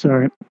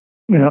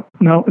 Yeah,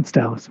 no, it's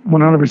Dallas.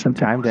 100%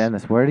 time to end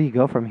this. Where do you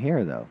go from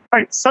here though? All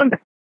right,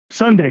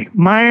 Sunday,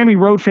 Miami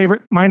road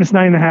favorite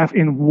 -9.5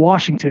 in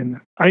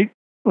Washington.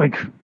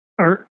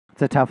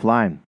 It's a tough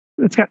line.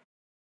 It's got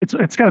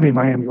to be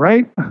Miami,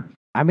 right?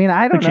 I mean,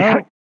 I don't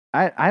know.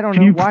 I don't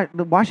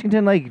know.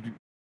 Washington,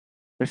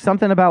 there's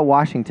something about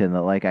Washington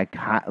that I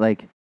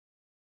can't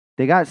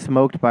they got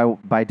smoked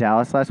by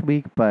Dallas last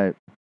week, but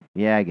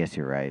yeah, I guess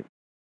you're right.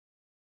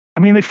 I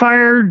mean, they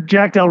fired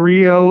Jack Del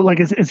Rio.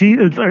 Is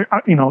that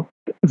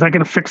going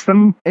to fix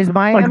them? Is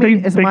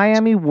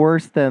Miami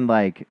worse than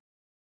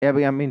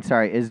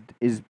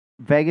is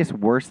Vegas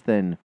worse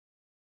than?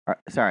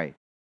 Sorry,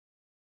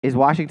 is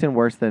Washington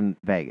worse than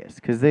Vegas?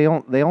 Because they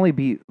only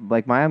beat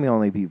Miami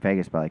only beat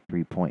Vegas by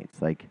 3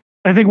 points.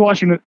 I think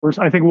Washington's worse.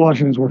 I think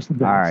Washington's worse than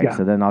Vegas. All right, yeah.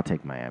 So then I'll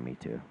take Miami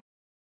too.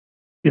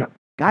 Yeah.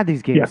 God,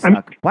 these games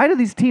suck. Why do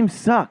these teams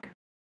suck?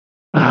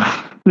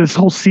 This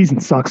whole season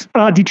sucks.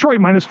 Detroit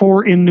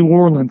 -4 in New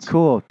Orleans.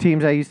 Cool.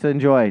 Teams I used to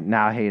enjoy.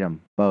 Now I hate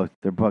them both.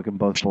 They're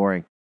both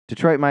boring.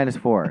 Detroit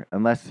 -4,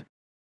 unless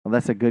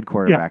a good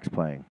quarterback's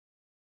playing.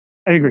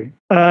 I agree.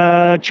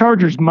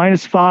 Chargers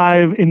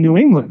 -5 in New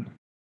England.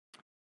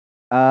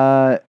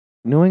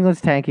 New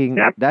England's tanking.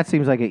 Yeah. That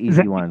seems like an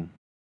easy one.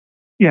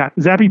 Yeah,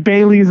 Zappy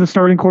Bailey is the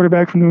starting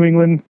quarterback for New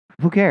England.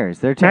 Who cares?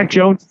 They're tanking. Mac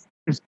Jones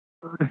is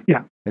third.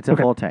 Yeah. It's a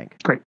full tank.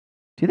 Great.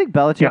 Do you think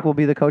Belichick will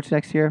be the coach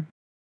next year?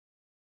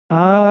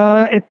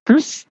 There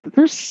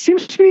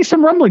seems to be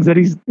some rumblings that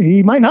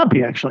he might not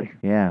be actually.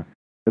 Yeah,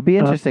 it'd be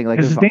interesting.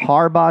 If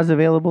Harbaugh's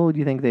available, do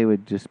you think they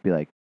would just be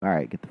like, "All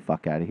right, get the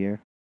fuck out of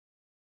here,"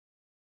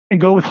 and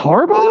go with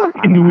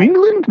Harbaugh in New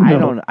England?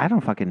 No. I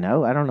don't fucking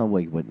know. I don't know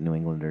what New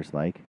Englanders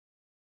like.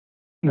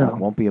 No, it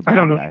won't be a bad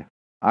guy.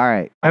 All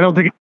right. I don't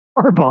think it's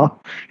Harbaugh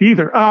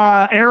either.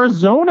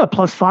 Arizona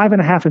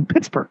 +5.5 in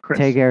Pittsburgh. Kris.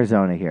 Take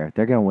Arizona here.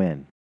 They're gonna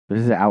win. This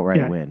is an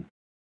outright win.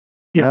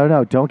 Yeah.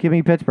 No, don't give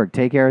me Pittsburgh.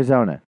 Take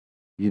Arizona.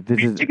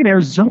 Taking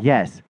Arizona?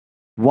 Yes.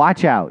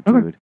 Watch out,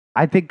 dude.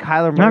 I think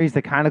Kyler Murray's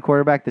the kind of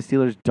quarterback the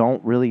Steelers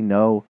don't really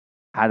know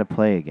how to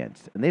play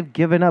against. And they've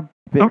given up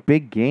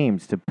big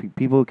games to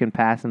people who can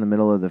pass in the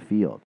middle of the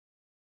field.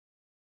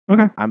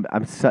 Okay.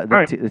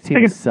 The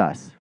team is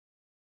sus.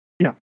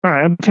 Yeah. All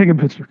right. I'm taking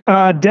Pittsburgh.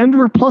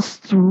 Denver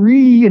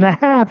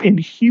 +3.5 in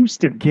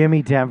Houston. Give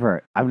me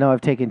Denver. I know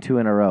I've taken 2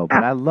 in a row,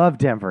 but I love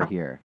Denver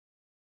here.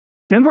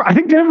 I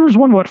think Denver's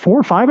won 4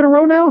 or 5 in a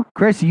row now.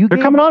 Kris,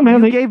 coming on,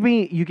 man. You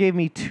gave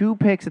me 2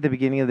 picks at the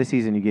beginning of the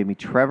season. You gave me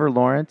Trevor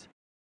Lawrence,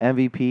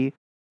 MVP,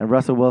 and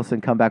Russell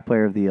Wilson, comeback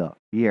player of the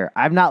year.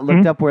 I've not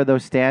looked up where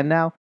those stand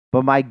now,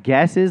 but my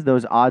guess is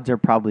those odds are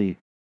probably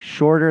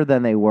shorter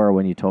than they were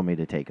when you told me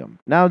to take them.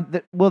 Now,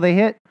 will they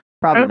hit?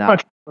 Probably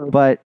not.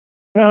 But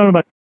I don't know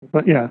about,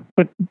 but yeah,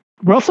 but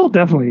Russell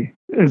definitely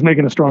is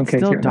making a strong case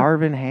still here.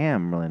 Darvin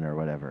Hamlin or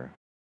whatever.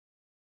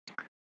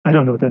 I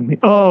don't know what that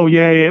means. Oh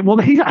yeah. Well,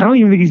 I don't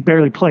even think he's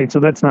barely played, so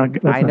that's not.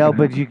 I know,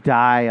 but you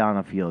die on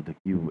a field.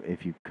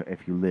 If you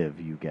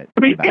live, you get.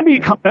 I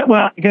mean,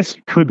 well, I guess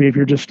it could be if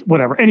you're just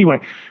whatever.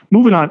 Anyway,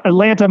 moving on.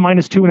 Atlanta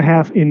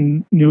 -2.5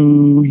 in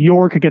New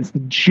York against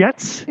the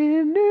Jets.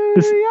 In New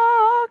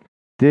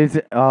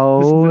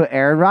York.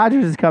 Aaron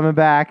Rodgers is coming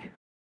back.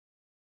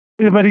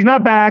 Yeah, but he's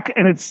not back,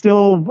 and it's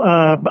still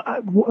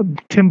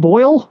Tim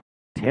Boyle.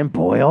 Tim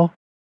Boyle.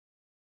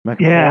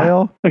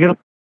 McCoyle?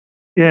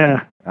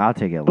 Yeah. I'll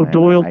take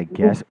Atlanta, I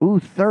guess. Ooh,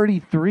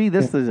 33.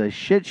 This is a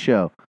shit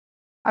show.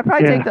 I'd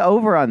probably take the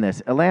over on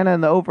this. Atlanta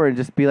and the over and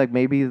just be like,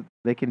 maybe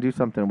they can do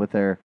something with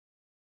their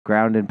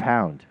ground and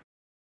pound.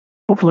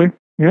 Hopefully.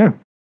 Yeah.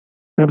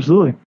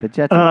 Absolutely. The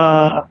Jets.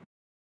 That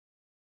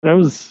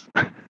was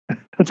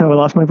that's how I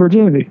lost my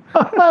virginity.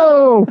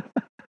 Oh.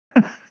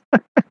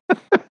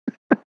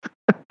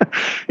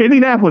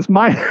 Indianapolis,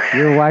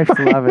 Your wife's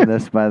loving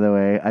this, by the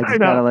way. I just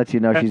gotta let you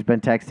know she's been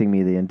texting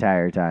me the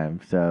entire time.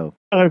 So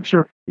I'm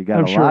sure you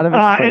got a lot of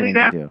explaining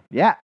to do.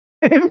 Yeah.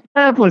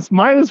 Indianapolis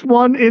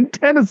 -1 in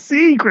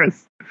Tennessee,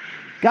 Kris.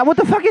 God, what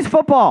the fuck is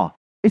football?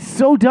 It's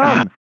so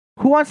dumb.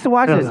 Who wants to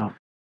watch this? Know.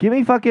 Give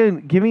me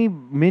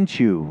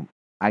Minshew,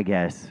 I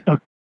guess. Give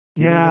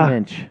me the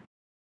Minch.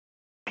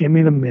 Give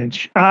me the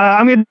Minch.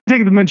 I'm going to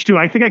take the Minch too.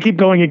 I think I keep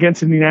going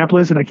against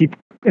Indianapolis, and I keep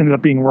ended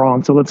up being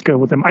wrong. So let's go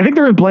with them. I think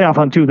they're in playoff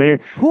hunt too.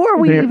 Who are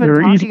we even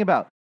talking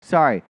about?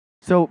 Sorry.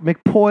 So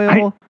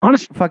McPoyle,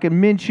 honestly, fucking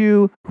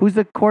Minshew. Who's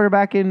the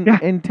quarterback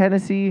in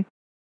Tennessee?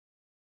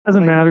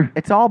 Doesn't matter.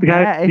 It's all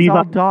bad.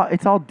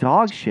 It's all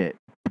dog shit.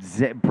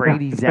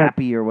 Brady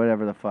Zappy or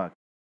whatever the fuck.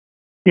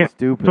 Yeah,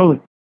 stupid. Totally.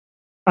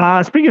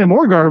 Speaking of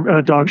more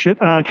dog shit,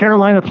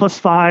 Carolina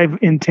 +5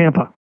 in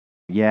Tampa.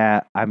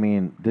 Yeah, I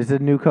mean, this is a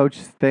new coach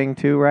thing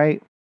too,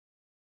 right?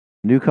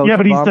 New coach. Yeah,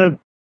 but he's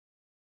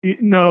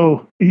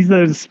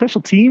the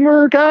special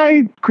teamer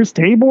guy. Chris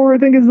Tabor, I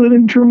think, is the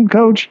interim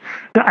coach.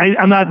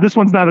 I'm not. This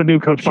one's not a new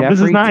coach. This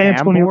is not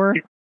Antonio.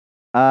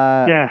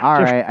 Yeah.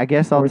 All right. I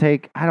guess I'll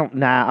take. I'm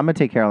gonna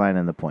take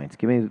Carolina in the points.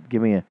 Give me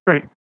a.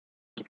 Right.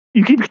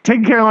 You keep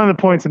taking Carolina in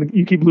the points, and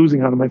you keep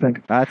losing on them. I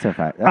think that's a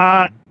fact.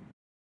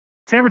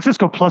 San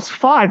Francisco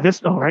 +5.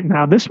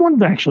 This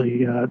one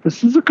actually.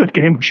 This is a good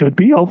game. Should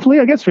be, hopefully.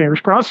 I guess fingers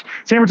crossed.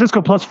 San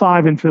Francisco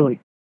 +5 in Philly.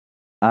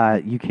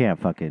 You can't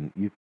fucking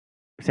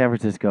San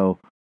Francisco.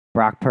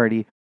 Brock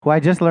Purdy, who I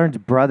just learned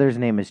his brother's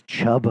name is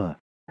Chubba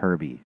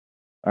Herbie.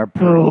 Or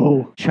Purdy.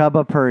 Oh.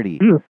 Chubba Purdy.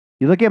 Yeah.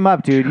 You look him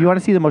up, dude. You want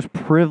to see the most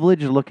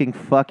privileged looking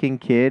fucking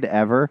kid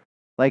ever?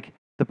 Like,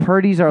 the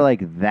Purdys are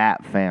like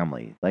that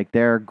family. Like,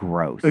 they're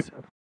gross.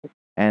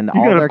 And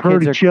all their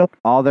kids are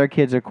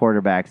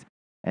quarterbacks.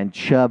 And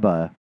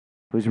Chubba,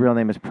 whose real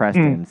name is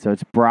Preston. So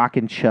it's Brock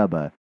and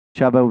Chubba.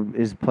 Chubba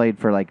is played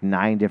for like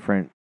 9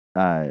 different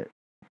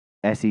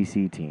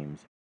SEC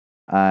teams.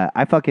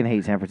 I fucking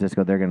hate San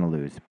Francisco. They're going to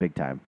lose big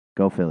time.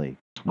 Go Philly.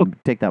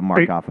 Take that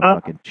mark off of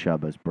fucking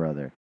Chubba's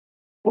brother.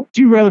 Would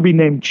you rather be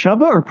named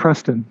Chubba or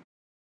Preston?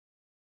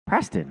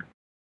 Preston.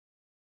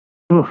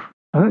 Oof.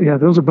 Yeah,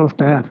 those are both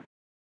bad.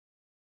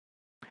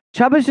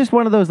 Chubba's just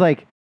one of those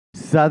like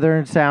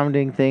southern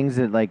sounding things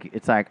that like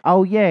it's like,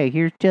 oh yeah,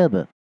 here's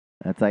Chubba.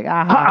 That's like,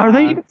 are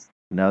they?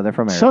 No, they're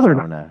from Arizona.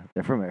 Southern.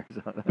 They're from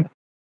Arizona.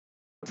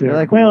 They're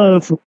like,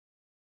 well,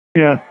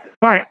 yeah.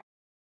 All right.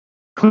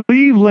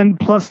 Cleveland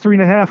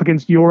 +3.5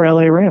 against your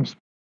LA Rams.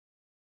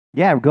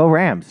 Yeah, go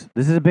Rams.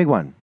 This is a big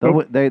one. I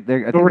think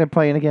they're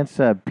playing against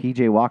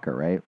PJ Walker,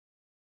 right?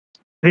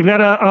 They've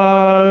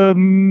got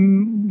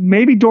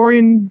maybe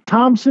Dorian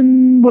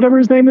Thompson, whatever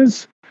his name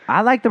is.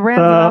 I like the Rams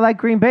and I like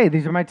Green Bay.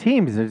 These are my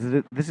teams.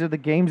 These are the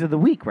games of the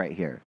week right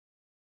here.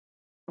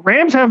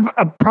 Rams have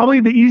probably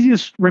the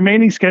easiest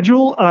remaining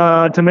schedule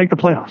to make the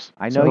playoffs.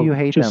 I know you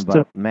hate them,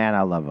 but man,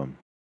 I love them.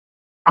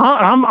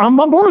 I'm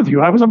on board with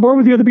you. I was on board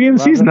with you at the beginning of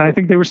the season. I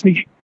think they were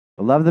sneaky.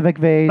 I love the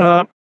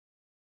McVays.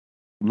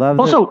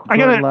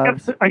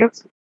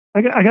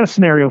 I got a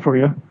scenario for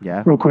you.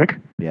 Yeah. Real quick.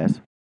 Yes.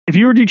 If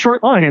you were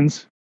Detroit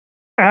Lions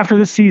after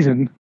this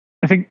season,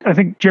 I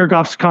think Jared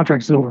Goff's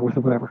contract is over with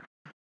or whatever.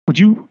 Would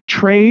you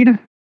trade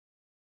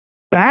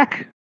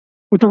back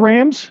with the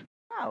Rams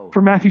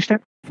for Matthew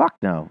Stafford? Fuck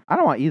no. I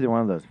don't want either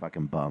one of those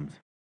fucking bums.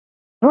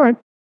 All right.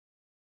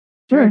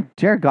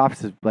 Jared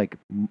Goff is like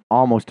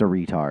almost a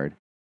retard.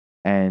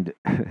 And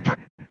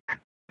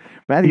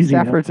Matthew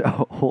Stafford's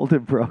old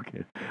and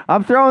broken.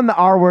 I'm throwing the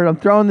R word. I'm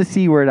throwing the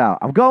C word out.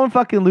 I'm going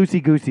fucking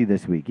loosey-goosey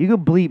this week. You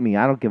can bleep me.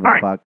 I don't give a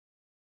fuck.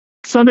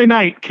 Sunday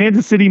night,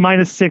 Kansas City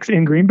 -6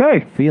 in Green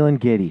Bay. Feeling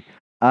giddy.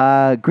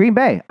 Green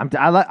Bay.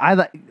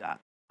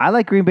 I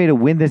like Green Bay to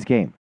win this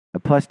game. A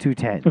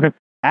 +210. Okay.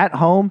 At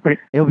home,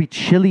 it'll be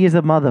chilly as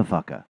a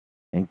motherfucker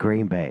in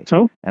Green Bay.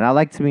 So? And I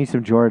like to meet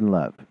some Jordan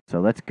Love. So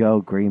let's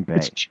go Green Bay.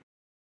 It's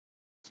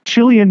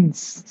chilly in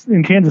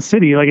Kansas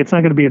City. Like, it's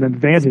not going to be an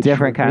advantage. It's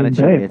different kind of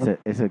chili.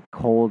 It's a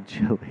cold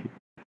chili.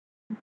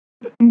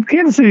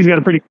 Kansas City's got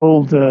a pretty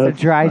cold. It's a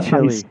dry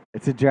chili.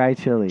 It's a dry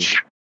chili.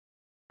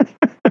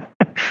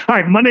 All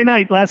right, Monday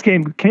night, last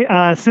game.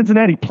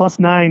 Cincinnati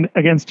 +9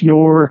 against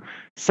your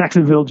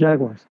Jacksonville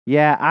Jaguars.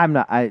 Yeah, I'm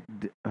not.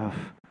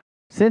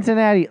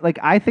 Cincinnati, like,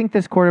 I think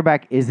this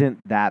quarterback isn't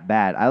that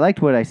bad. I liked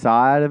what I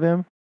saw out of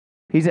him.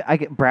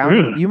 Brown.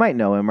 Really? You might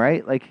know him,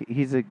 right? Like,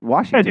 he's a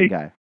Washington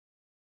guy.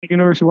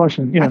 University of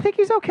Washington. Yeah, I think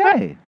he's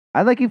okay.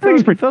 He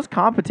feels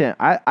competent.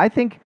 I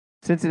think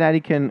Cincinnati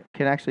can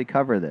actually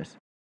cover this.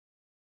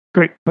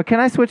 Great. But can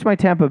I switch my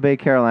Tampa Bay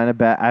Carolina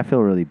bet? I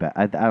feel really bad.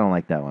 I don't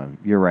like that one.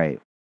 You're right.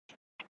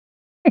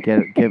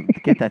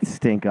 Get that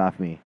stink off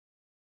me.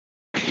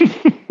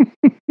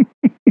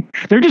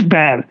 They're just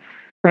bad,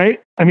 right?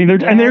 I mean,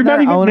 they're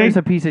not even. Owner's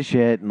a piece of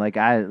shit, and I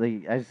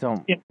just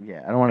don't.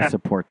 Yeah, I don't want to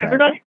support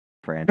that.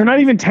 They're not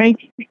even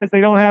tanking because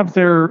they don't even have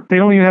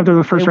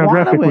their first round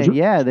draft pick.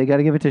 Yeah, they got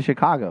to give it to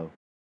Chicago.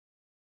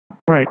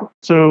 Right.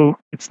 So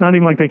it's not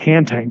even like they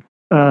can tank.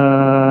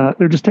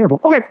 They're just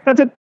terrible. Okay, that's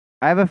it.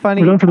 I have a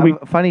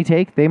funny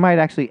take. They might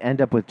actually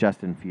end up with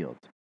Justin Fields.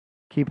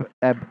 Keep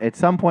at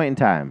some point in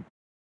time.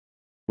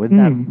 Wouldn't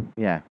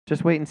that? Yeah.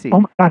 Just wait and see.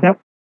 Oh my God, that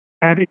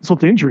add insult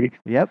to injury.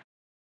 Yep.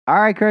 All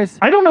right, Kris.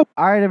 I don't know.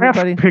 All right,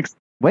 everybody. Picks.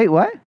 Wait,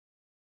 what?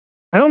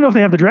 I don't know if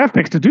they have the draft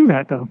picks to do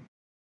that though.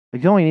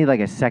 You only need like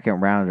a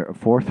second rounder, a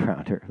fourth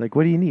rounder. Like,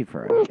 what do you need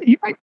for it?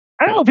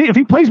 I don't know if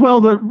he plays well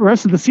the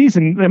rest of the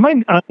season. They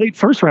might late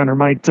first rounder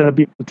might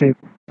be able to take.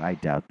 I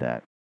doubt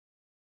that.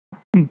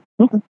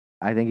 Okay.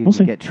 I think you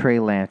can get Trey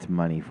Lance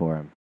money for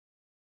him.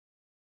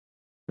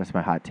 That's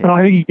my hot take. No,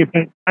 I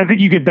think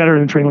you get better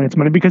than Trey Lance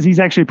money because he's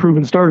actually a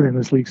proven starter in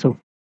this league. So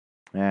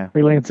yeah,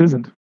 Trey Lance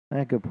isn't.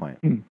 Good point.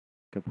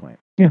 Good point.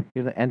 Yeah,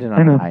 you're ending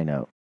on a high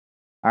note.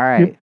 All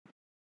right. Yep.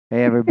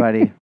 Hey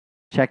everybody,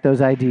 check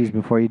those IDs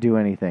before you do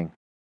anything.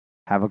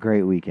 Have a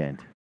great weekend.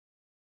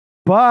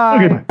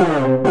 Bye. Okay,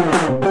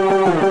 bye.